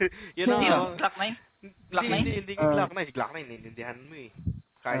 yun ang... Glock 9? Glock 9? Hindi Glock 9. Glock 9, naiintindihan mo eh.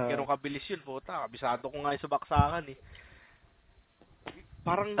 Kahit ganun kabilis yun, puta. Kabisado ko nga yung sa baksakan eh.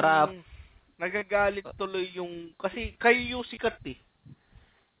 Parang nagagalit tuloy yung... Kasi kayo yung sikat eh.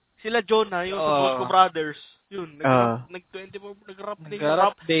 Sila Jonah, yung sa Bosco Brothers. Yun, nag-rap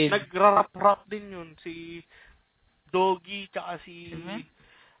din. Nag-rap din yun. Si Doggy, tsaka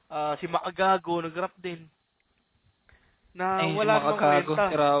si Makagago, nag-rap din. Na wala namang kwenta.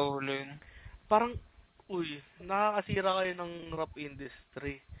 Parang, nakakasira kayo ng rap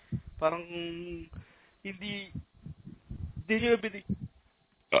industry. Parang, hindi nyo binig...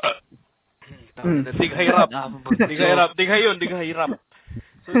 Dighirap.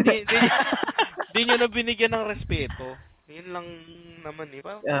 So, di nyo na binigyan ng respeto. Yun lang naman eh.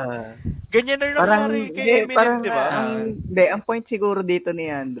 Parang, ganyan na nangyari kay Eminem, di ba? Ang point siguro dito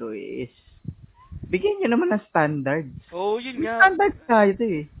ni Andrew is, bigyan nyo naman ng standards. Yun nga. Standards tayo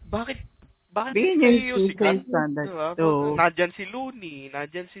eh. Bakit bigyan nyo yung standards. Diba? So, nandyan si Looney,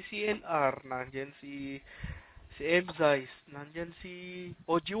 nandyan si CLR, nandyan si Emzice, nandyan si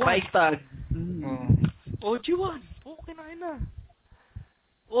OG1. Paistag. OG1. Okay na.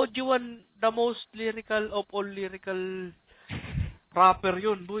 OG1, the most lyrical of all lyrical rapper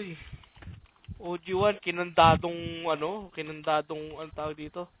yun, boy. OG1, kinandadong tawag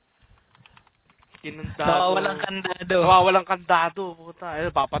dito? Nawawalang kandado. Puta.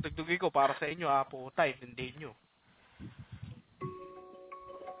 Papatugtugin ko para sa inyo, puta. Intindihin nyo.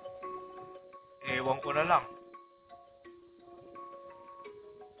 Ewan ko na lang.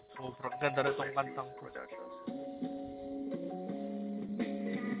 Sobrang ganda na itong kantang ko.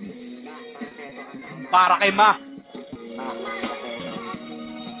 Para kay Ma.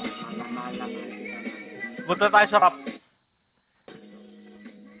 Punta tayo sa rap.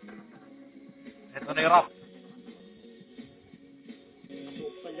 Ito na yung rap. Ako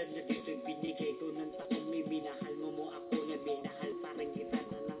pala na dito binigay ko ng takong may binahal mo ako na binahal. Parang kita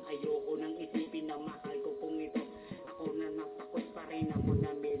na lang ayoko nang isipin na mahal ko kung ito. Ako na natakot pa rin ako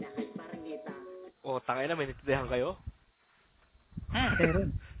na binahal. Parang kita. Tangay na, may natindihan kayo?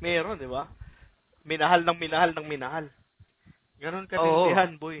 Meron, di ba? Minahal ng minahal. Ganon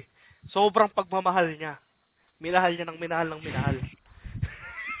katindihan, boy. Sobrang pagmamahal niya. Minahal niya ng minahal.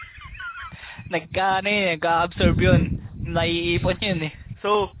 Nagka-absorb yun. Naiipon yun eh.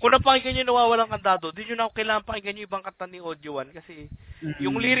 So, kung napakinggan nyo nawawalang kandado, di nyo na kailangan pakinggan nyo ibang kanta ni Audio 1 kasi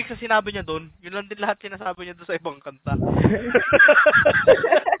yung lyrics na sinabi niya doon, yun lang din lahat sinasabi niya doon sa ibang kanta.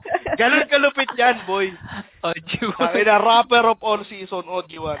 Ganon kalupit yan, boy. Audio 1. Ay na, rapper of all season,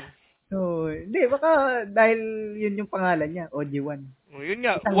 Audio 1. Hindi, baka dahil yun yung pangalan niya, OG1. Yun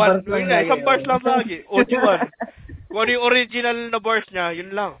nga, isang bars lang lagi, OG1. Kung ano yung original na bars niya,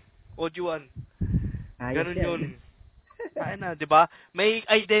 yun lang, OG1. Ganun yun. Ay na, di ba? May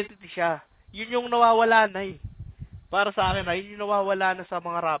identity siya. Yun yung nawawala na eh. Para sa akin, yun yung nawawala na sa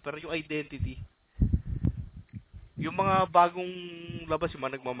mga rapper, yung identity. Yung mga bagong labas, yung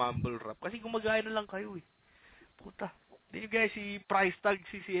mga nagmamumble rap. Kasi gumagaya na lang kayo eh. Puta. Hindi nyo guys, si Price Tag,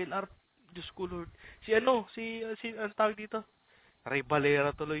 si CLR, Diyos ko Lord. Si ano, ang tawag dito? Ray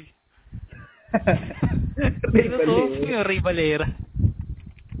Valera tuloy. Sino to? Yung Ray Valera.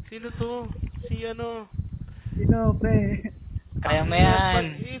 Sino to? Si ano? Sino, pre? Kaya mo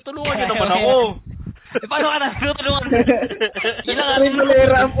yan. Tulungan nyo naman ako. Paano ka na? Tulungan. Ilang Ray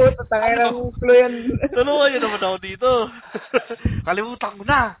Valera ang puto. Tangay ng clue yan. Tulungan nyo naman ako dito. Kalimutan ko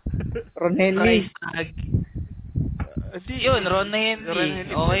na. Ron Henley. Price tag. Yun, Ron Henley.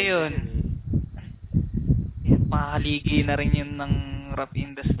 Okay yun. Makaligi na rin yun ng rap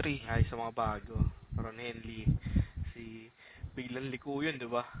industry. Ay, sa mga bago. Ron Henley. Si biglang liko yun, di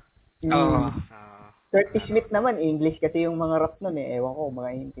ba? Oo. Curtis Smith naman, English kasi yung mga rap nun eh. Ewan ko,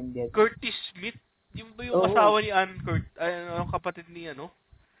 mga intindihan. Curtis Smith? Yung ba yung asawa ni Ann Curtis? Ay, kapatid ni ano?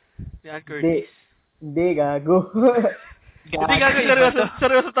 Ni Ann Curtis? Hindi, gago. Hindi gago,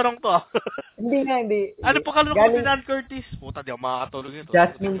 seryoso tanong to ah. Hindi. Ano pa kalungkot ni Ann Curtis? Puta, di ako makakatulog nito.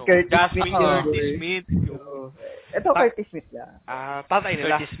 Jasmine Curtis Smith. Ito Curtis Smith lang. Tatay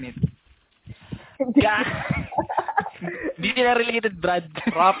nila. Curtis Smith. Hindi sila related, Brad.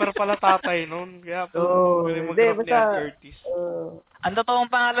 Rapper pala tatay nun. Kaya pwede mag-rap ni Ann Curtis. Ang totoong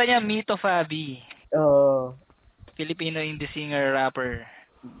pangalan niya, Mito Fabi. Filipino indie singer, rapper.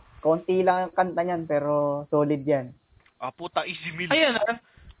 Konti lang ang kanta niyan, pero solid yan. Puta, easy meal. Ayun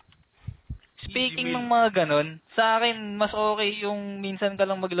Speaking ng mga ganon, sa akin, mas okay yung minsan ka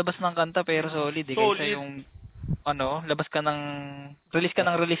lang maglabas ng kanta pero solid eh. Solid. Kaysa yung,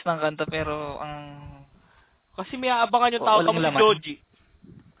 release ng kanta pero Kasi may aabangan yung tao si Joji.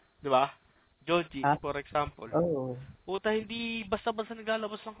 Di ba? Joji, for example. Puta, hindi basta-basta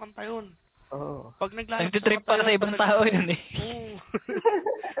naglalabas ng kanta yun. Pag naglalabas nagtitrip para sa ibang tao yun eh.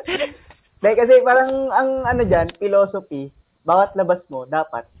 Dahil kasi parang ang dyan, philosophy, bawat labas mo,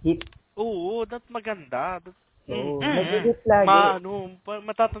 dapat hit. Oo, that's maganda. Nag-hit lagi. Mas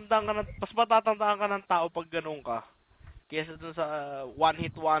matatandaan ka ng tao pag ganun ka. Kesa dun sa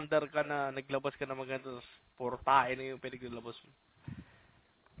one-hit wonder ka na naglabas ka na maganda, puro tae na yung pinaglabas mo.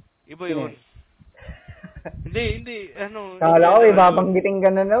 Iba yun. Hindi. Kala ko, ibabanggitin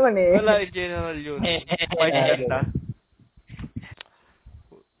ka na naman eh. Wala, in general yun. Maganda.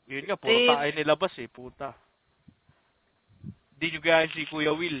 Yun nga, puro tayo nilabas eh, puta. Di nyo gaya si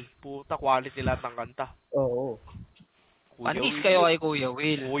Kuya Will. Puta, quality lahat ng kanta. Oo. Panis kayo kay Kuya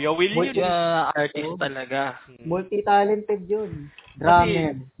Will. Kuya Will yun. Artist talaga. Multi-talented yun.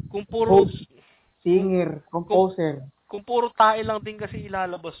 Drummer. Kung puro host, singer, composer. Kung puro tayo lang din kasi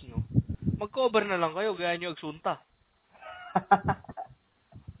ilalabas nyo, mag-cover na lang kayo, gaya nyo agsunta.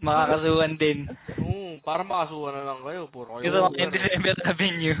 Makakasuhan din. Para makasuhan na lang kayo. Puro kayo. Ito yung December na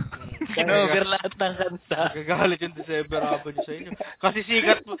Banyo. Kinover lahat ng kanta. Gagalit yung December Avenue sa inyo. Kasi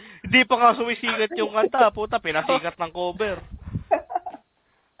sikat, hindi pa nga sumisikat yung kanta. Puta, pinasikat ng cover.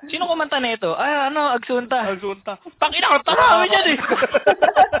 Sino kumanta nito? Agsunta. Tangina, kanta namin yan eh.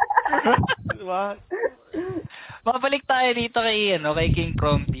 Diba? Mabalik tayo dito kay King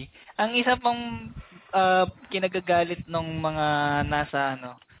Prompty. Ang isa pang kinagagalit ng mga nasa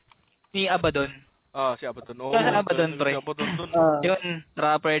ni Abaddon. Si Abaddon. Si Abaddon, pre. Yun,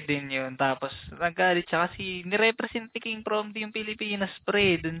 rapper din yun. Tapos, nagagalit siya kasi nirepresent ni King Prompty yung Pilipinas,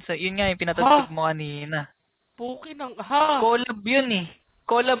 pre. Dun sa, yun nga yung pinatagtog mo kanina. Puki ng,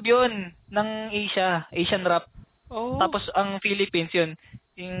 Collab yun ng Asian rap. Tapos, ang Philippines yun,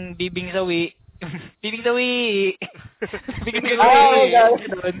 yung Bibing Sawi. Bibing Sawi! Bibing Sawi!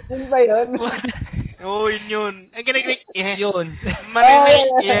 Yun ba yun? Yun. Ang kinikinig. Yun.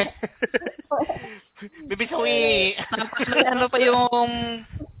 Marinig. Bibing Sawi! Tapos, pa yung...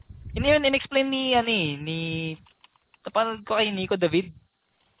 In-explain ni napanood ko kay Nico David.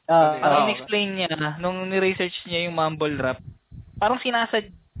 In-explain niya, nung ni-research niya yung mumble rap, parang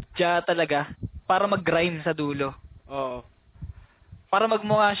sinasadya talaga para mag-rhyme sa dulo. Para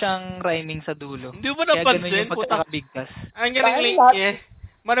magmukha siyang rhyming sa dulo. Hindi mo napansin? Kaya ganun yung pagkakabigkas. Ang galing,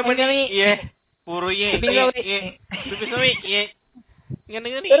 puro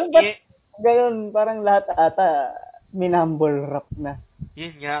Ganun, parang lahat ata minumble rap na.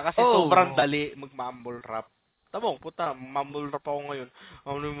 Yun nga, kasi sobrang dali mag-mumble rap. Tabong, puta, mumble rap ako ngayon.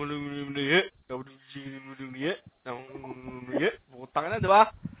 Putang na, di ba?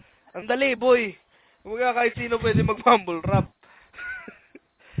 Ang dali, boy. Kumbaga kahit sino pwede mag-mumble rap.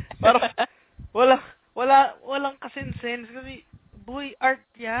 Parang, walang kasense kasi, boy, art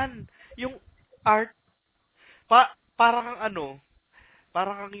yan. Yung art, parang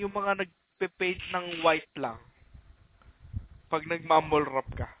kang yung mga nagpe-paint ng white lang. Pag nag-mumble rap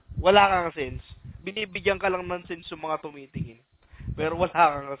ka, wala kang sense. binibigyan ka lang ng sense sa mga tumitingin. Pero wala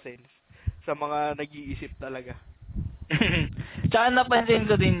kang sense sa mga nag-iisip talaga. Tsaka napansin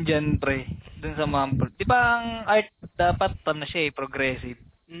ko din dyan, pre, dun sa Mumble. Di ba ang art dapat siya progressive,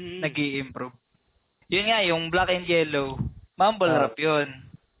 nag-i-improve. Yun nga, yung black and yellow, mumble rap yun.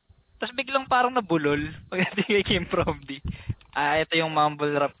 Tapos biglang parang nabulol pagdating kay Kim Promdi. Ito yung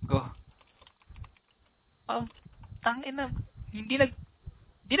mumble rap ko. Tangina, hindi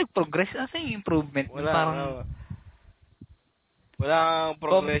nag-progress. Asa yung improvement? Wala kang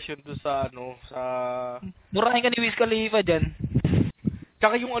progression doon sa murahin ka ni Wiz Khalifa dyan.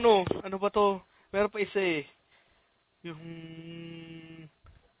 Tsaka yung ano ba to? Meron pa isa eh. Yung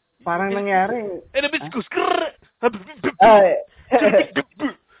parang nangyari. Nabis ko.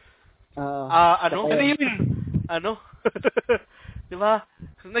 Ano? Di ba?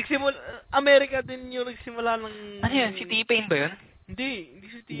 Amerika din yung nagsimula ng... Ano yan? Si T-Pain ba yun? Hindi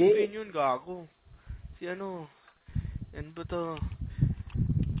si T-Pain yun, gago. Si ano ba to?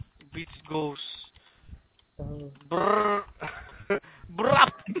 Beach Goes. Brrrr. Brrrr.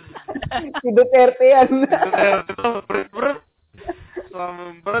 Si Duterte yan. Brrrr.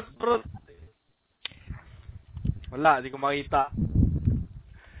 Wala, di ko makita.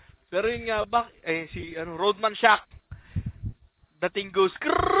 Pero yun nga, si Roadman Shack. Dating goes,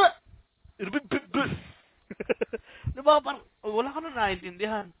 diba, parang, wala ka na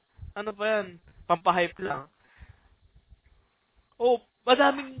naiintindihan. Ano pa yan? Pampahype lang.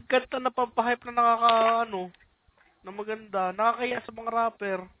 Madaming kanta na pampahype na na maganda. Nakakaya sa mga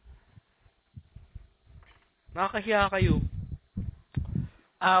rapper. Nakakahiya kayo.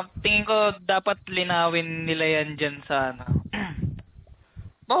 Tingin ko dapat linawin nila yan dyan sa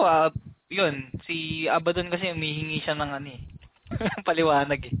yun, si Abaddon kasi humihingi siya ng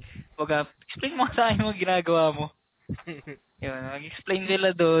paliwanag eh. Explain mo sa akin mo ginagawa mo. Yun, mag-explain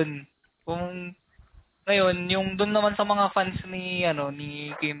nila doon. Kung ngayon, yung doon naman sa mga fans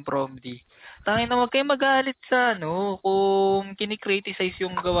ni Kim Promdi. Tangin na wag kayo magalit sa kung kini-criticize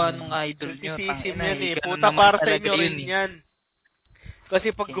yung gawa ng idol nyo. Criticism yan eh. Puta para sa inyo rin yan.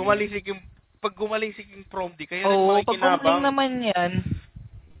 Kasi pag gumaling si Kim Promdi, kaya rin makikinabang. Pag gumaling naman yan,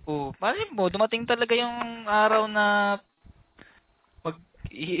 malay mo, dumating talaga yung araw na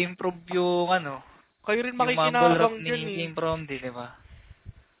mag-i-improve yung kayo rin makikinabang dyan ni Kim Promdi, di ba?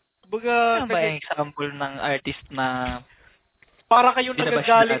 Baga, ano ba yung example ng artist na para kayo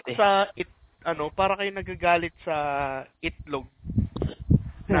nagagalit sa para kayo nagagalit sa itlog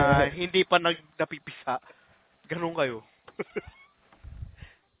na hindi pa napipisa. Ganun kayo.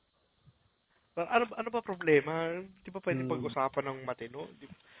 Ano ba problema? Di ba pwede pag-usapan ng matino?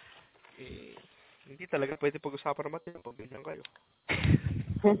 Hindi talaga pwede pag-usapan ng matino pag ganyan kayo.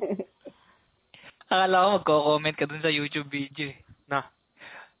 Akala ko magko-comment ka dun sa YouTube video eh.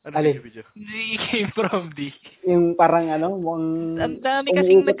 Ano yung video? Si Kim Promdi. Yung parang ang dami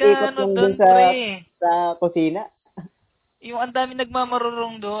kasing doon, pre. Sa kusina. Yung ang dami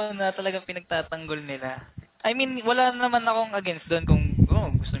nagmamarurong doon na talagang pinagtatanggol nila. I mean, wala naman akong against doon kung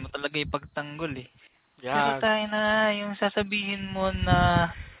gusto mo talaga ipagtanggol eh. Kasi tayo na yung sasabihin mo na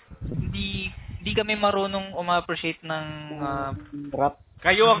hindi kami marunong ma-appreciate ng rap.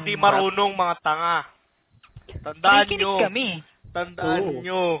 Kayo ang di marunong mga tanga. Tandaan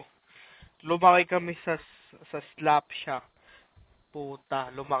nyo, lumaki kami sa Slap Shack. Puta,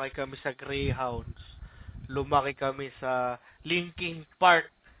 lumaki kami sa Greyhounds. Lumaki kami sa Linkin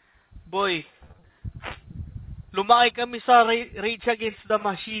Park. Boy, lumaki kami sa Rage Against the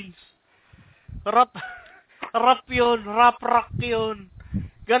Machines. Rap yun, rap rock yun.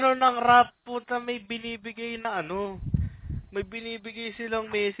 Ganon ang rap, puta, may binibigay na may binibigay silang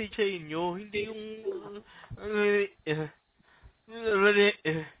message sa inyo. Hindi yung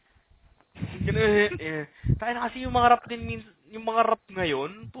tayo na kasi yung mga rap yung mga rap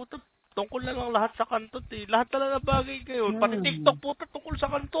ngayon, puta, tungkol na lang lahat sa kantot eh. Lahat na lang bagay ngayon. Pati TikTok, puta, tungkol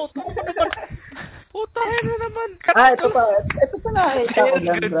sa kantot. Puta, ano naman. Ito pa nakita ko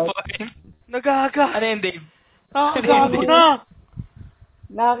lang, bro. Nagaga. Ano yun, Dave? Nakagago na.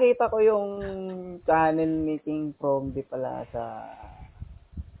 Nakita ko yung channel ni King Promdi pala sa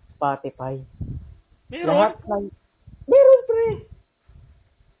Spotify. Meron? Meron, pre.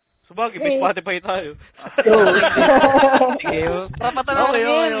 Sabagay, may Spotify tayo. Sige, rapatan ako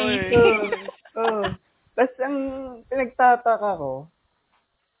yun. Tapos ang pinagtataka ko,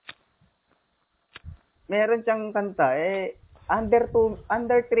 meron siyang kanta, under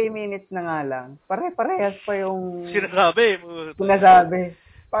 3 minutes na nga lang. Pare-parehas pa yung sinasabi.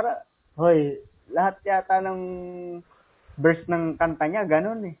 Para, lahat yata ng verse ng kanta niya,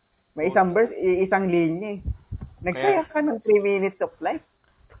 ganun eh. May isang verse, isang linya eh. Nagsaya ka ng 3 minutes of life.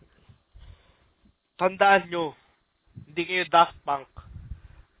 tandaan nyo, hindi kayo Daft Punk.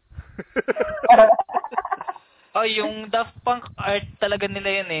 Yung Daft Punk art talaga nila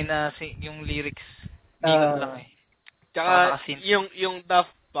yun na yung lyrics nigot lang Tsaka yung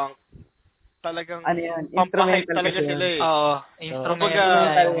Daft Punk talagang ano yan, pampahype instrumental talaga kasi sila yun.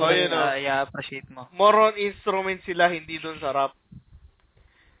 instrumental Kumbaga, i-appreciate mo. More on instrument sila, hindi doon sa rap.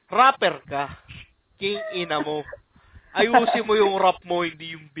 Rapper ka. King ina mo. Ayusin mo yung rap mo,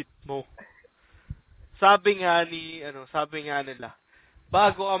 hindi yung beat mo. Sabi nga nila,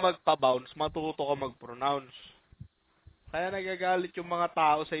 bago ka magpa-bounce, matuto ka mag-pronounce. Kaya nagagalit yung mga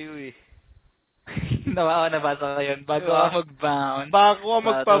tao sa iyo eh. Nabasa ko yun. Bago ka mag-bounce. Bago ka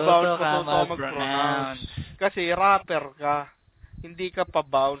magpa-bounce, matuto ka matuto ka mag-pronounce. Kasi rapper ka. Hindi ka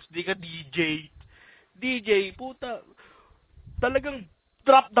pa-bounce. Hindi ka DJ. DJ, puta. Talagang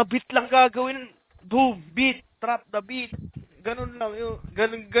drop the beat lang gagawin. Boom, beat. Drop the beat. Ganun lang yun.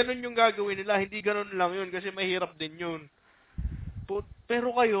 Ganun yung gagawin nila. Hindi ganun lang yun. Kasi mahirap din yun.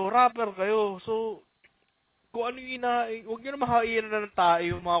 Pero kayo, rapper kayo. So, kung ano yung huwag nyo na mahain na ng tayo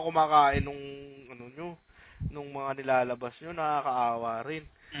yung mga kumakain nung mga nilalabas nyo, nakakaawa rin.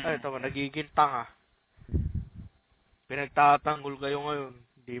 Ay, tama, nagiging tanga. Pinagtatanggol kayo ngayon.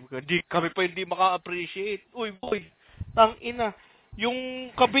 Kami pa hindi maka-appreciate. Uy, boy, tangina. Yung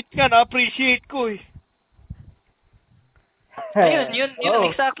kabit nga, na-appreciate ko eh. Ayun, yun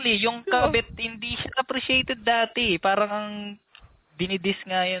exactly. Yung kabit, hindi siya appreciated dati. Parang ang dinidis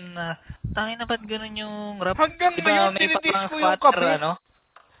nga yun na, tangin na ba't ganun yung rap? Hanggang diba, ngayon, dinidis ko yung kabit.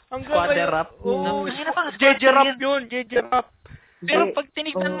 Squatter rap. Oo, JJ rap yun, JJ rap. Pero pag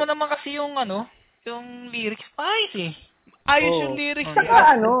tinignan mo naman kasi yung lyrics, ayos eh. Ayos yung lyrics.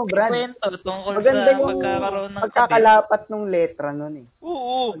 Saka Brad, maganda yung pagkakalapat ng letra nun eh.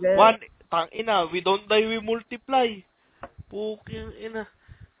 Oo, tangina, we don't die, we multiply. Puking ina.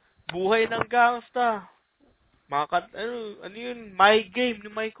 Buhay ng gangsta. Ano yun, my game ni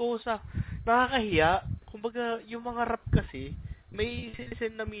Mike Cosa. Nakakahiya. Kumbaga, yung mga rap kasi, may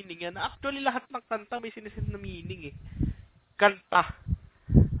sinisend na meaning yan. Actually, lahat ng kanta may sinisend na meaning eh. Kanta.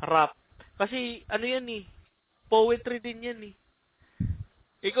 Rap. Kasi, ano yan eh, poetry din yan eh.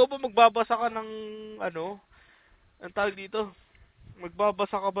 Ikaw ba magbabasa ka ng, ang tawag dito?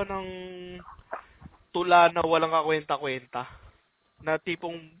 Magbabasa ka ba ng tula na walang kakwenta-kwenta? Na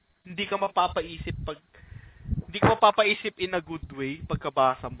tipong, hindi ka mapapaisip in a good way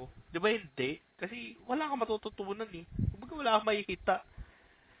pagkabasa mo. Di ba hindi? Kasi wala kang matututunan eh. Kumbaga wala kang makikita.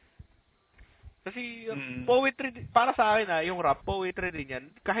 Kasi poetry, para sa akin yung rap, poetry din yan.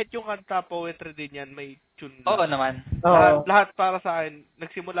 Kahit yung kanta, poetry din yan, may tune na. Oo naman. Lahat para sa akin,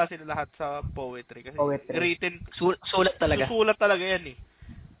 nagsimula sila lahat sa poetry. Kasi written, sulat talaga. Susulat talaga yan eh.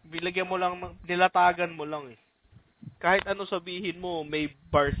 Bilagyan mo lang, nilatagan mo lang eh. Kahit ano sabihin mo, may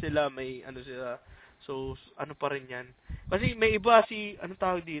bar sila, may sila. So, ano pa rin yan. Kasi may iba ano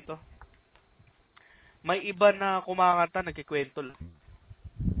tawag dito? May iba na kumakanta, nagkikwento lang.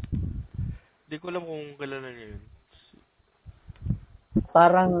 Hindi ko alam kung kilala niyo yun.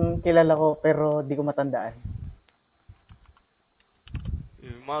 Parang kilala ko, pero di ko matandaan.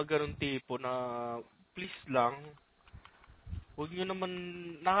 Yung mga ganun tipo na, please lang, huwag nyo naman,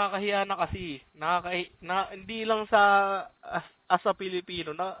 nakakahiya na kasi. Hindi lang as a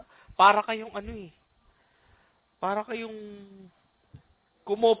Pilipino, para kayong para kayong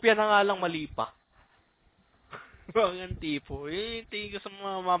kumopya na nga lang mali pa. Mga tipo. Tingin ko sa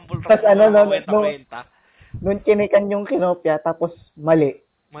mga mumble rap na kwenta-kwenta. Nung kinikan yung kinopya, tapos mali.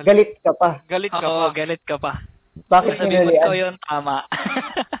 Galit ka pa. Galit ka pa. Bakit sabihin mo yun tama?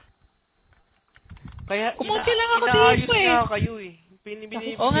 Kaya kumopya lang ako inaayos dito nga kayo eh.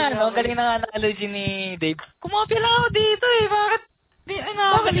 Oo nga, galing na analogy ni Dave. Kumopya lang ako dito eh. Bakit?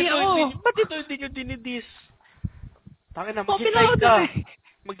 Nakakali ako. Ba't ito hindi nyo dinidis? Takin na,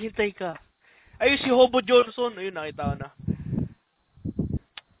 maghintay ka. Ayun si Hobo Johnson. Ayun, nakita ko na.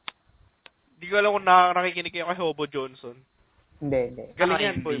 Hindi ko alam kung nakikinig kayo kay Hobo Johnson. Hindi.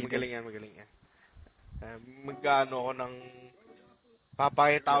 Magaling yan. Mag-ano ako ng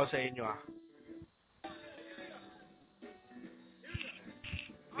papakita ko sa inyo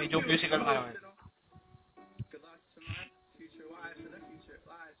Medyo musical kayo ngayon.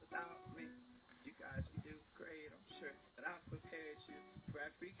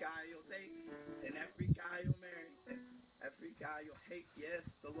 Every guy you'll date, and every guy you'll marry, every guy you'll hate, yes,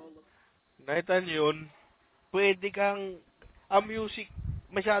 the Lola. Nakita niyo yun? Pwede kang, ang music,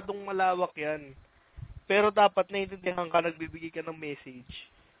 masyadong malawak yan. Pero dapat naiintindihan ka, nagbibigay ka ng message.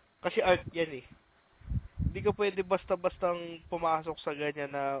 Kasi art yan eh. Hindi ka pwede basta-bastang pumasok sa ganyan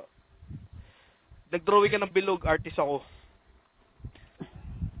na, nag-drawing ka ng bilog, artist ako.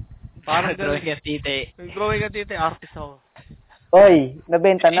 Parang drawing ka tite. Drawing ka tite, artist ako. Oy,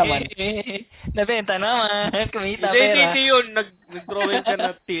 nabenta naman. Nabenta naman. Kumita Hindi pera. yun. Nag-drawing ka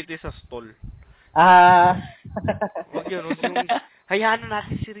na tite sa stall. Wag yung hayaan na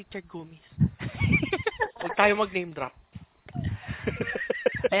natin si Richard Gomez. Huwag tayo mag-name drop.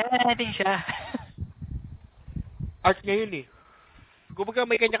 Hayaan natin siya. Art ngayon eh. Kumbaga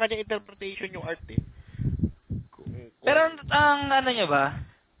may kanya-kanya interpretation yung art eh. Pero ang ano niya ba?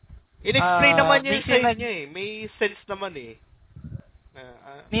 In-explain naman niya sa inyo eh. May sense naman eh.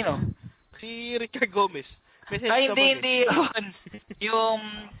 Nino? Si Richard Gomez. May sense hindi yun. Yung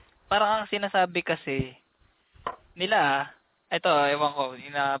parang ang sinasabi kasi nila, ito, ewan ko,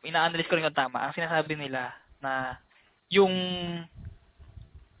 ina-analyze ko rin kung tama. Ang sinasabi nila na yung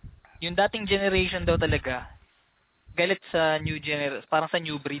dating generation daw talaga galit sa new generation, parang sa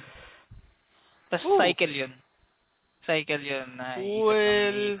new breed. Tapos cycle yun. Cycle yun na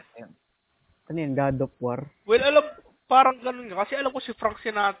ano yun, God of War? Well, parang ganun nga. Kasi alam ko si Frank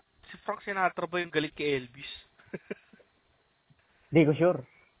Sinatra ba yung galit kay Elvis? Hindi ko sure.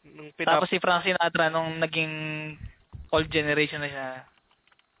 Tapos si Frank Sinatra nung naging old generation na siya.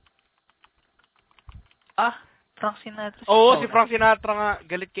 Frank Sinatra. Oo, si Frank Sinatra nga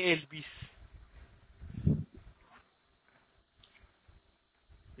galit kay Elvis.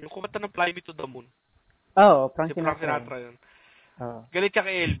 Yung kumanta ng Fly Me to the Moon. Frank Sinatra yun. Galit siya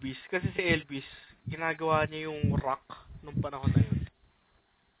kay Elvis. Kasi si Elvis, ginagawa niya yung rock nung panahon na yun.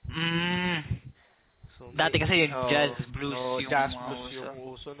 So, dati kasi yung jazz, blues yung jazz, blues yung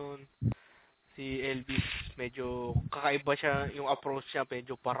uso nun. Si Elvis, medyo kakaiba siya, yung approach niya,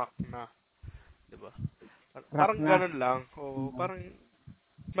 medyo parak na. Diba? Parang ganun lang. Parang,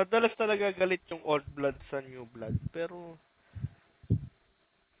 madalas talaga galit yung old blood sa new blood. Pero,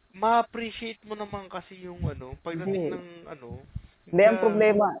 ma-appreciate mo naman kasi yung pagdating ng Hindi, ang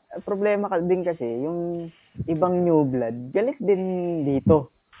problema din kasi, yung ibang new blood, galit din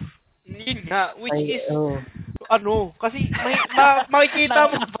dito. Yun nga, which is, kasi makikita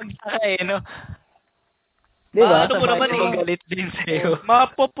mo, no? Diba? mo naman galit din sa'yo.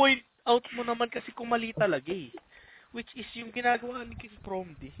 Mapo-point out mo naman kasi kung mali talaga eh. Which is yung ginagawa ni King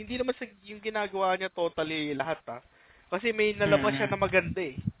Promdi. Hindi naman yung ginagawa niya totally lahat Kasi may nalabas siya na maganda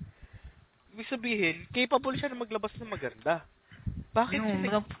eh. Ibig sabihin, capable siya na maglabas ng maganda. Bakit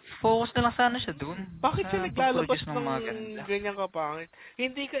focus na lang sana siya dun. Bakit siya naglalabas ng ganyan kapangit?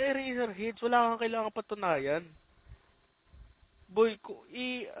 Hindi ka Eraserheads, wala kang kailangan patunayan. Boy,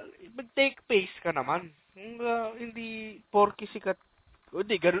 mag-take pace ka naman. Hindi porky sikat.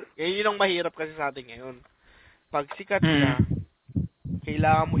 Hindi, yun ang mahirap kasi sa atin ngayon. Pag sikat ka,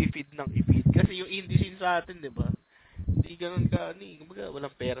 kailangan mo i-feed ng i-feed. Kasi yung indie scene sa atin, di ba? Hindi ganun ka, kumbaga,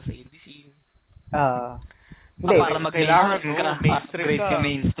 walang pera sa indie scene. Hindi. Para mainstream ka.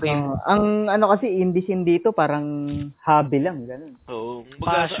 Mainstream. Ang kasi indie scene dito parang hobby lang, ganun. Oo.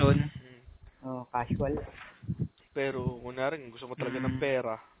 Passion. Casual. Pero, kunwari, gusto mo talaga ng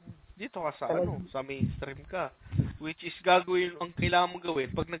pera, dito ka sa mainstream ka. Which is gagawin, ang kailangan mong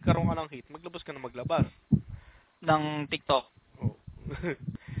gawin, pag nagkaroon ka ng hit, maglabas ka na maglabas. Ng TikTok.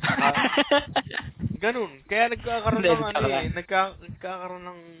 Ganun. Kaya nagkakaroon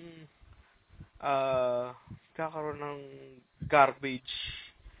ng garbage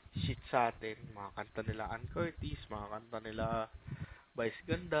shit sa atin. Mga kanta nila Ann Curtis, mga kanta nila Vice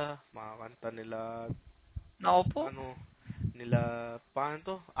Ganda, mga kanta nila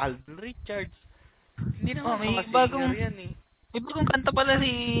Alvin Richards. Hindi naman mga singer yan eh. May bagong kanta pala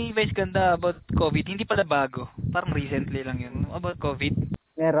si Vice Ganda about COVID. Hindi pala bago. Parang recently lang yun. About COVID.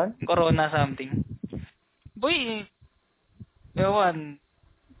 Meron? Corona something. Boy, ewan.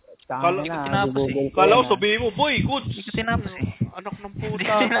 Kala ko sabihin mo, boy, good. Hindi ko tinapos eh. Anak ng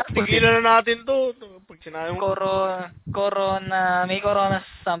puta. Tigilan na natin to. Pag sinabi mo. Corona, may corona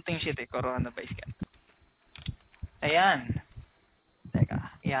something shit eh. Corona Vice Ganda. Ayan.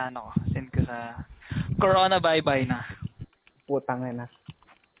 Teka, iyan ako. Send ko sa Corona bye-bye na. Putang ina.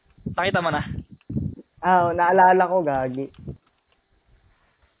 Nakita mo na? Naalala ko, gagi.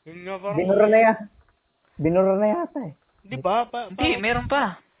 Yun nga parang... Binura na yata eh. Di ba? Hindi, meron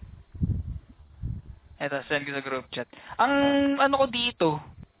pa. Eto, send ko sa group chat. Ang ko dito...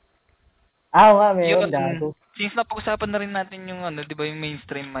 meron gago. Since napag-usapan na rin natin yung di ba, yung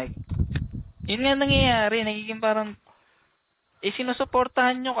mainstream mic. Yun nga nangyayari, nagiging parang...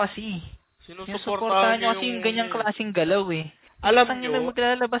 sinusuportahan nyo kasi. Sinusuportahan nyo kasi yung ganyang klaseng galaw eh. Alam nyo,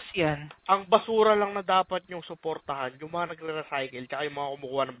 maglalabas yan. Ang basura lang na dapat nyong suportahan, yung mga nagre-recycle, tsaka yung mga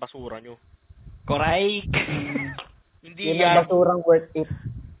kumukuha ng basura nyo. Correct. Hindi yan. Yung basurang worth it.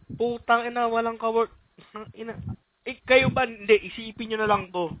 Putang ina, walang ka-worth. Kayo ba, hindi, isipin nyo na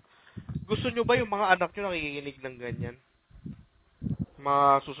lang to. Gusto nyo ba yung mga anak nyo nakikinig ng ganyan?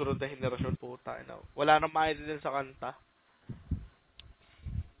 Mga susunod na henerasyon po tayo. Wala nang maintindihan sa kanta.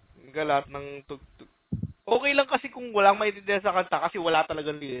 Lahat ng tugtog. Okay lang kasi kung walang maintindihan sa kanta kasi wala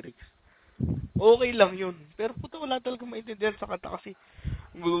talagang lyrics. Okay lang yun. Pero puta wala talagang maintindihan sa kanta kasi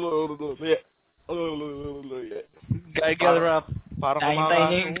gargle rap. Parang Nakintay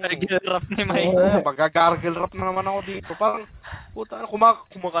niya yung gargle rap ni Mike. Mag-gargle rap na naman ako dito. Parang puta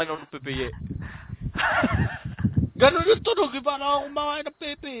kumakain ako ng pepe. Ganun yung tunog. Parang ako kumakain ng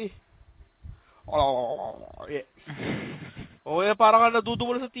pepe. Okay, parang ka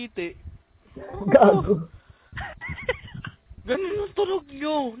nadudumol sa titi. Gago. Ganun yung tunog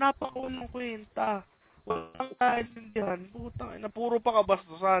nyo. Napakawalang kwenta. Walang kaintindihan. Puta, na puro pa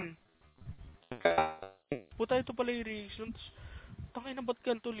kabastusan. Puta, ito pala yung lyrics. Tangay na ba't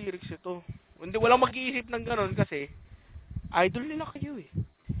ganito lyrics ito? Hindi, walang mag-iisip ng ganun kasi idol nila kayo eh.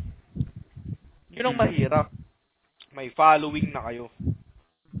 Yun ang mahirap. May following na kayo.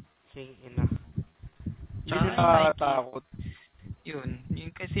 King ina. Yun yung nakakatakot. Yun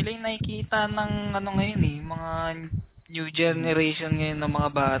kasi sila yung nakikita ng ano ngayon eh, mga new generation ngayon ng mga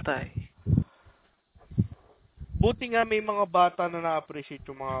bata eh. Buti nga may mga bata na na-appreciate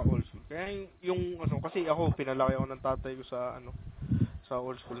yung mga old school. Kaya yung ano, kasi ako pinalaki ako ng tatay ko sa sa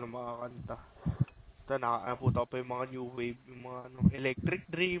old school na mga kanta. Nakakaputa ko pa yung mga new wave, yung mga Electric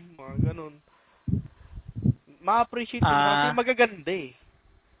Dream, mga ganun. Ma-appreciate yung kasi magaganda eh.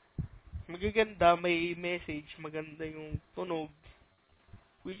 Magaganda, may message, maganda yung tunog.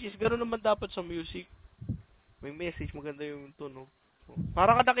 Which is gano'n naman dapat sa music. May message, maganda yung tunog.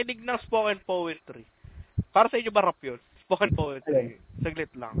 Para ka nakinig ng spoken poetry. Para sa inyo ba rap yun? Spoken poetry.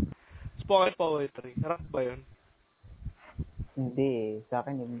 Saglit lang. Spoken poetry. Rap ba yun? Hindi. Sa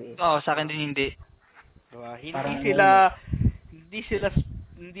akin hindi. Oo, sa akin din hindi. Diba?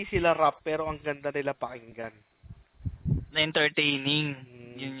 Hindi sila rap pero ang ganda nila pakinggan. Na-entertaining.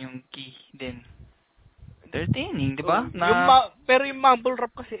 Yun yung key din. Entertaining, di ba? Pero yung mumble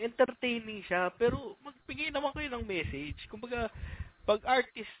rap kasi entertaining siya. Pero magbigay naman kayo ng message. Kumbaga, pag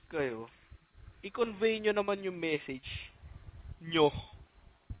artist kayo, i-convey nyo naman yung message nyo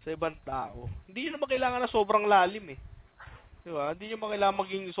sa ibang tao. Hindi nyo naman kailangan na sobrang lalim eh. Diba? Hindi nyo naman kailangan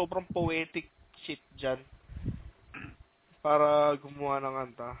maging sobrang poetic shit dyan para gumawa ng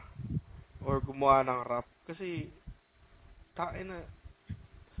kanta or gumawa ng rap. Kasi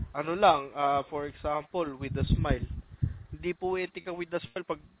for example, With a Smile. Hindi poetic ang With a Smile.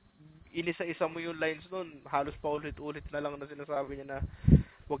 Pag inisa-isa mo yung lines nun, halos pa ulit-ulit na lang na sinasabi niya na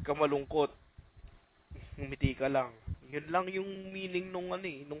huwag ka malungkot. Ngumiti ka lang. Yun lang yung meaning nung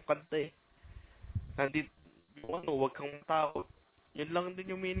kanta eh. Huwag kang matakot. Yun lang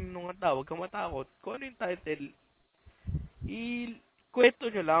din yung meaning nung kanta, huwag kang matakot. Kung ano yung title, kwento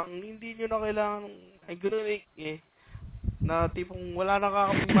nyo lang, hindi nyo na kailangan, ay gano'n na tipong wala na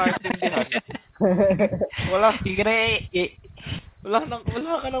kaming maintindihan. Wala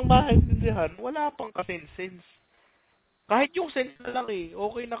ka nang maintindihan, wala pang ka-sense. Kahit yung sense na lang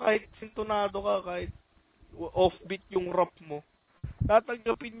okay na kahit sintonado ka, kahit offbeat yung rap mo.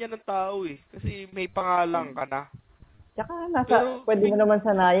 Tatanggapin niya ng tao kasi may pangalan ka na. Tsaka pwede mo naman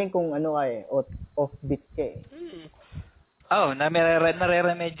sanayin kung ano ka offbeat ka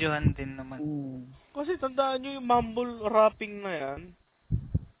nare-remedyohan din naman. Kasi tandaan nyo yung mumble rapping na yan.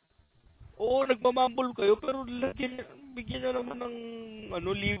 Oo, nagmamumble kayo, pero bigyan nyo naman ng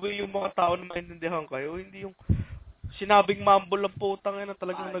leeway yung mga tao na maintindihan kayo. Hindi yung sinabing mumble lang putang na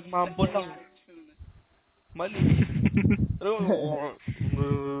talagang nagmumble lang. Mali. Pero,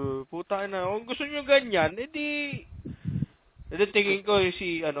 puta na. Kung gusto nyo ganyan, edi tingin ko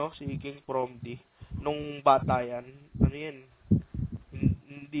si King Promdi nung bata yan.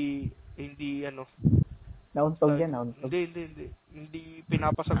 Hindi nauntog yan. Hindi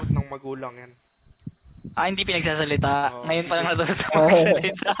pinapasagot ng magulang yan. Hindi pinagsasalita. Ngayon pa lang natutunan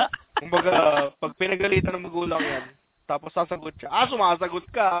magsalita. Kumbaga, pag pinagalitan ng magulang yan, tapos sasagot siya. Sumasagot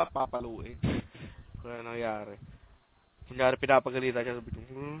ka, papaluin. Kaya nangyari. Kunyari, pinapagalitan siya, sabi ko,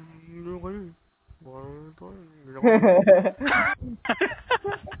 hindi kayo.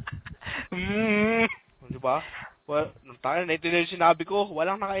 Diba? Well, naintindihan yung sinabi ko,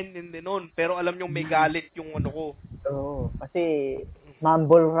 walang nakaintindi nun. Pero alam nyo may galit yung ko. Oo, kasi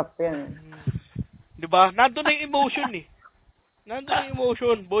mumble rap yan. Diba? Nandun na yung emotion Nandun na yung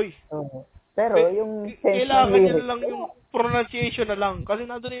emotion, boy. Oo. Pero yung sense kailangan nyo na lang yung pronunciation na lang. Kasi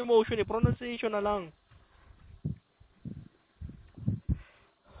nandun na yung emotion pronunciation na lang.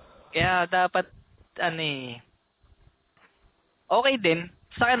 Kaya dapat, okay din.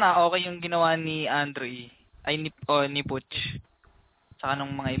 Sa akin okay yung ginawa ni Andre, ni Butch. saka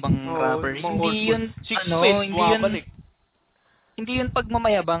ng mga ibang rappers. Hindi yun, hindi yun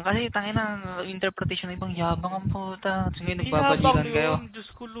pagmamayabang kasi tangin na interpretation ng ibang yabang ang puta. Sige, nagbabalikan kayo. Diyos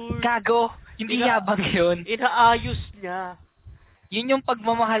ko, Lord. Gago, hindi yabang yun. Inaayos niya. Yun yung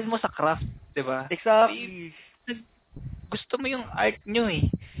pagmamahal mo sa craft, di ba? Exactly. Gusto mo yung art nyo eh.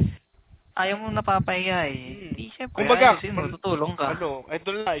 Ayaw mo napapahiya eh. Hindi, syempre, kumbaga, ayusin mo, tutulong ka.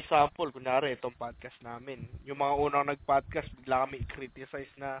 Ito na example, kunwari, itong podcast namin. Yung mga unang nag-podcast, bigla kami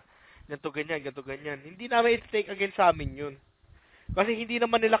i-criticize na ganito ganyan. Hindi namin i-take against sa amin yun. Kasi hindi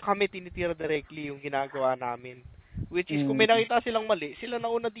naman nila kami tinitira directly yung ginagawa namin. Which is, kung may nakita silang mali, sila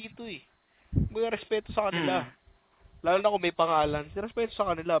nauna dito eh. May respeto sa kanila. Lalo na kung may pangalan, respeto sa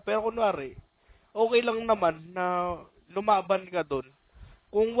kanila. Pero kunwari, okay lang naman na lumaban ka doon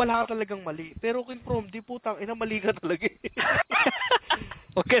kung wala ka talagang mali. Pero kung di putang, mali ka talaga.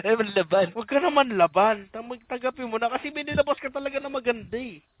 Huwag ka naman laban. Huwag ka naman laban. Magtagapin mo na kasi may nilabas ka talaga na maganda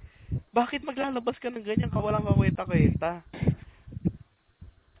eh. Bakit maglalabas ka ng ganyan ka walang kakwenta-kwenta?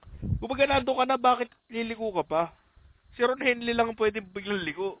 Kung nandun ka na, bakit liliko ka pa? Si Ron Henley lang pwede biglang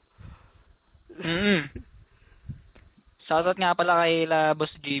liko. Shoutout nga pala kay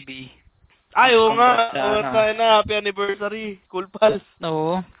Boss GB. Oo nga. Tayo na. Happy anniversary. Cool Pals.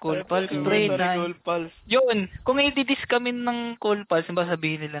 Oo. Cool Pals. Straight na. Cool Pals. Yun. Kung i-diss kami ng Cool Pals,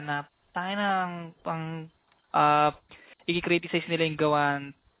 sabihin nila na tayo na pang i-criticize nila yung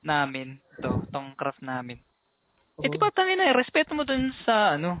gawan namin. Tong craft namin. Di ba tayo na, respeto mo dun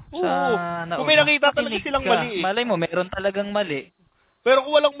sa kung may nakita talaga silang mali eh. Malay mo, meron talagang mali. Pero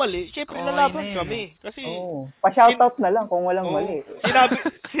kung walang mali, syempre lalaban kami. Kasi pa-shoutout na lang kung walang mali.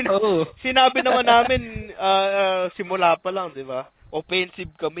 Sinabi naman namin simula pa lang, 'di ba?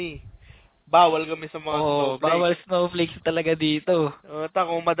 Offensive kami. Bawal kami sa mga snowflakes. Bawal snowflakes talaga dito.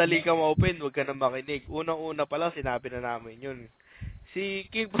 Kung madali ka ma-open, huwag ka na makinig. Unang-una pa lang sinabi na namin 'yun. Si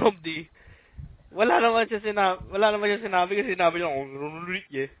King From D, wala naman siya sinabi kasi sinabi niya,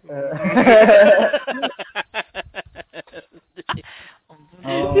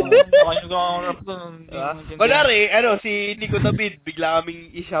 Kunwari, si Nico David, bigla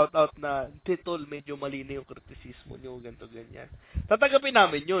kaming i-shoutout na, Titol, medyo mali na yung kritisismo nyo, ganito, ganyan. Tatagapin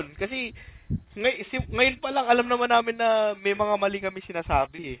namin yun. Kasi, ngayon pa lang, alam naman namin na may mga mali kami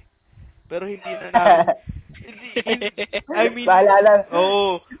sinasabi eh. Pero hindi na namin, bahala lang.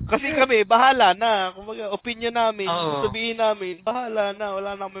 Kasi kami, bahala na. Kumbaga, opinion namin, sabihin namin, bahala na,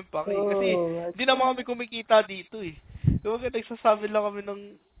 wala namin paki. Kasi, hindi naman kami kumikita dito eh. Kumbaga, nagsasabi lang kami ng,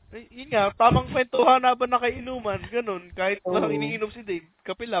 yun nga, tamang kwentuhan na ba na kay inuman, ganun. Kahit walang iniinom si Dave,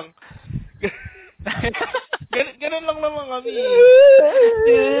 kape lang. Ganun lang naman kami.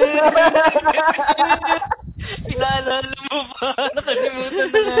 Pinaalala mo ba? Nakalimutan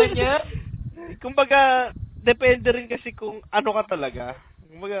na nga niya. Kumbaga, depende rin kasi kung ano ka talaga.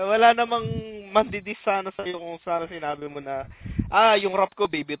 Kumbaga, wala namang mandidis sana sa'yo kung sana sinabi mo na, yung rap ko,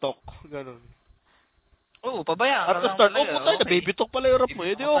 baby talk. Ganun. Pabayaan ka lang talaga. Baby talk pala yung rap mo.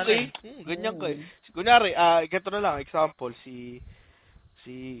 Hindi okay. Ganyan ka. Kunyari, ganito na lang, example, si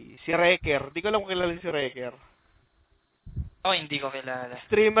Wrecker. Di ko lang kilala si Wrecker. Hindi ko kilala.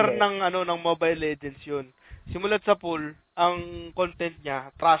 Streamer ng Mobile Legends yun. Simulat sa pool, ang content niya,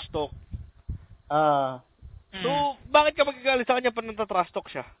 trash talk. So, bakit ka magagalit sa kanya pag nata-trash talk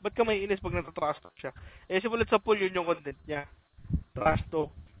siya? Ba't ka may inis pag nata-trash talk siya? Simulat sa pool, yun yung content niya. Trash talk.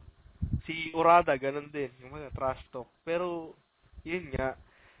 Si Urada, ganun din. Yung mga trash talk. Pero, yun nga,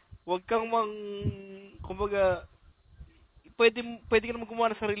 huwag kang kumbaga, pwede ka naman gumawa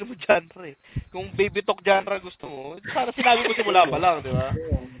ng sarili mo genre eh. Kung baby talk genre gusto mo, sana sinabi mo simula pa lang, di ba?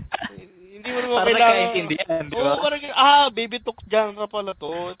 Hindi mo naman kailangan. Para kaintindihan, di ba? Baby talk genre pala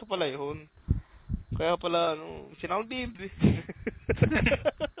to. Ito pala yun. Kaya pala, sinawang baby.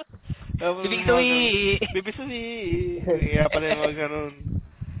 Bibig sabihin. Kaya pala yung mga ganun.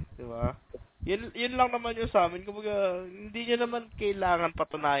 Diba? Yun lang naman yung sa amin. Kumbaga, hindi nyo naman kailangan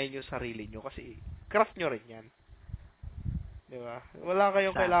patunayan yung sarili nyo kasi craft nyo rin yan. Diba? Wala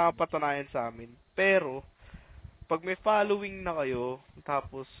kayong kailangan patunayan sa amin. Pero, pag may following na kayo,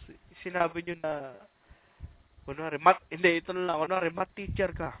 tapos sinabi nyo na, kunwari, math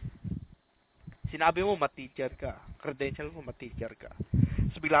teacher ka. Sinabi mo, math teacher ka. Credential mo, math teacher ka.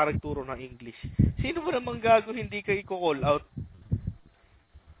 So, bigla nagturo ng English. Sino ba namang gago hindi ka i-call out?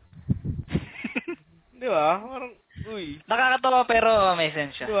 Di ba? Parang, nakakatawa pero may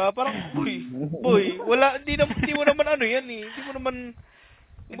sense siya. Di ba? Parang, boy, wala, hindi mo naman yan eh. Hindi mo naman,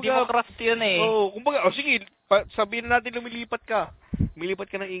 hindi mo craft yun eh. Kumbaga, sige, sabihin na natin lumilipat ka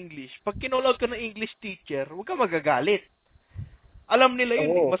ng English. Pag kinall out ka ng English teacher, huwag ka magagalit. Alam nila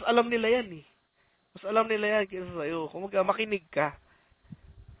yun eh. Mas alam nila yan eh. Mas alam nila yan kaysa sa'yo. Kumbaga, makinig ka.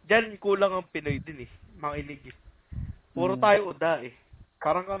 Diyan kulang ang Pinoy din eh. Makinig eh. Puro tayo uda eh.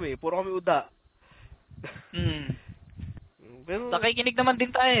 Parang kami, puro kami uda. Pero nakikinig naman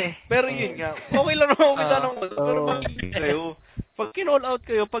din tayo eh. Pero yun nga, okay lang naman kita ng pero makinig kayo. Pag kinall out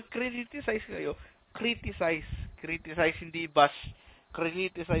kayo, pag criticize kayo, criticize, hindi bash,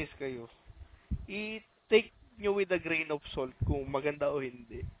 criticize kayo. I-take nyo with a grain of salt kung maganda o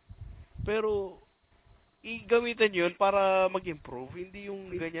hindi. Pero, i-gamitan yun para mag-improve. Hindi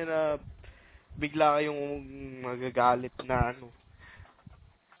yung ganyan na bigla kayong magagalit na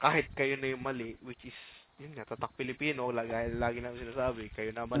kahit kayo na yung mali, which is, yun nga, tatak Pilipino, lagi namin sinasabi,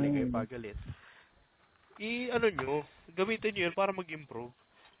 kayo na mali, kayo pagalit. Nyo, gamitin nyo yun para mag-improve.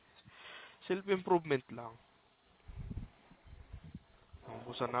 Self-improvement lang.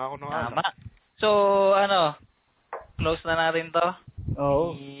 Busa na ako ng Tama. So, close na natin to?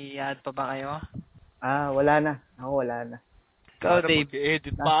 Oo. I-add pa ba kayo? Wala na. Ako wala na. Ikaw, Dave.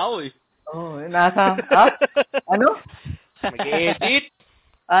 Mag-edit pa ako eh. Nasa, ano? Mag-edit?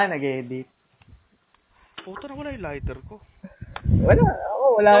 Nag-edit. Puta na wala yung lighter ko. Wala.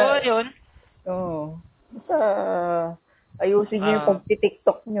 Wala. Oo, yun. Oo. Basta, ayusin nyo yung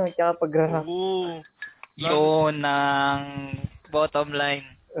pag-tiktok nyo, tsaka pag-rap. Oo. Yun ang bottom line.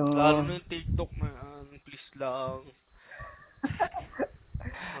 Lalo na yung TikTok na please lang.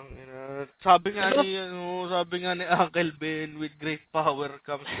 Sabi nga ni Uncle Ben, with great power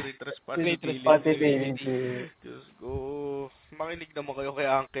comes great responsibility. Diyos ko. Makinig naman kayo kay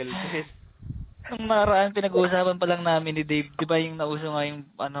Uncle Ben. Nung nakaraan, pinag-uusapan pa lang namin ni Dave, di ba yung nauso nga yung,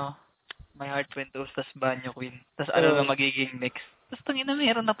 My Heart Went Off, tas Banyo Queen. Tas na magiging next. Tas tangina,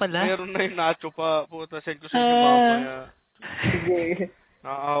 meron na pala. Meron na yung nacho pa. Puta, send ko sa inyo mamaya. Sige.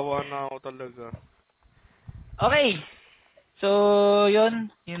 Naawa na ako talaga. Okay. So,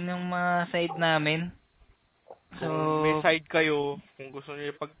 yun yung mga side namin. So, kung may side kayo, kung gusto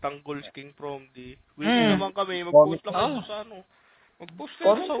niyo ipagtanggol si King Promdi, willing naman kami, mag-post lang kayo sa mag-post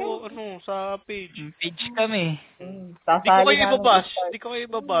kayo sa page. Page kami. Di ko kayo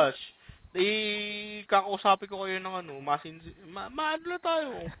ibabash. Kakausapin ko kayo ng maano na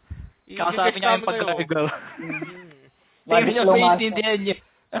tayo. Kakausapin niya yung pag-gargle. Tingnan niyo, maintindihan niyo.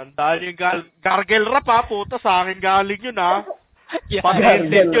 Tandaan yung gargle rap ha, puta, sa akin galing yun ha.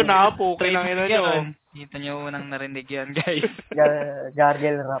 Patented yun ha, po, kailangan nyo. Kita nyo unang narinig yan, guys.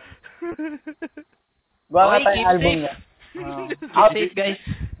 Gargle rap. Gawa ka tayong album niya. Keep safe, guys.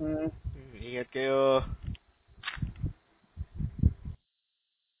 Ingat kayo.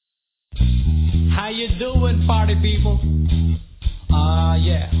 How you doing, party people?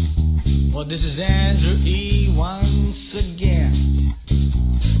 Yeah. Well, this is Andrew E. once again.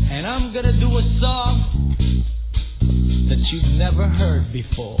 And I'm gonna do a song that you've never heard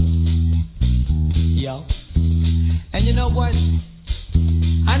before. Yo. And you know what?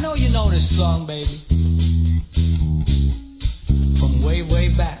 I know you know this song, baby. From way, way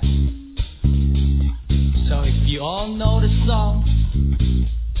back. So if you all know the song,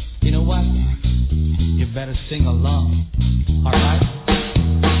 you know what? You better sing along. Alright?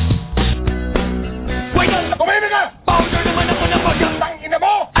 Wait up! Kumibig ka! Powder naman ako na bagang tangina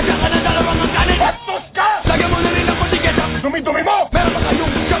mo! Adya ka ng dalawang ang kanin! Bastos ka! Lagyan mo na rin ang patigeta! Dumi-dumi mo! Meron ba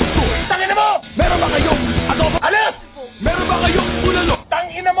kayong shampoo? Tangina mo! Meron ba kayong adobo? Alis! Meron ba kayong ulalo?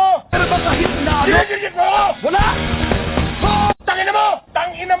 Tangina mo! Meron ba kahit na ano?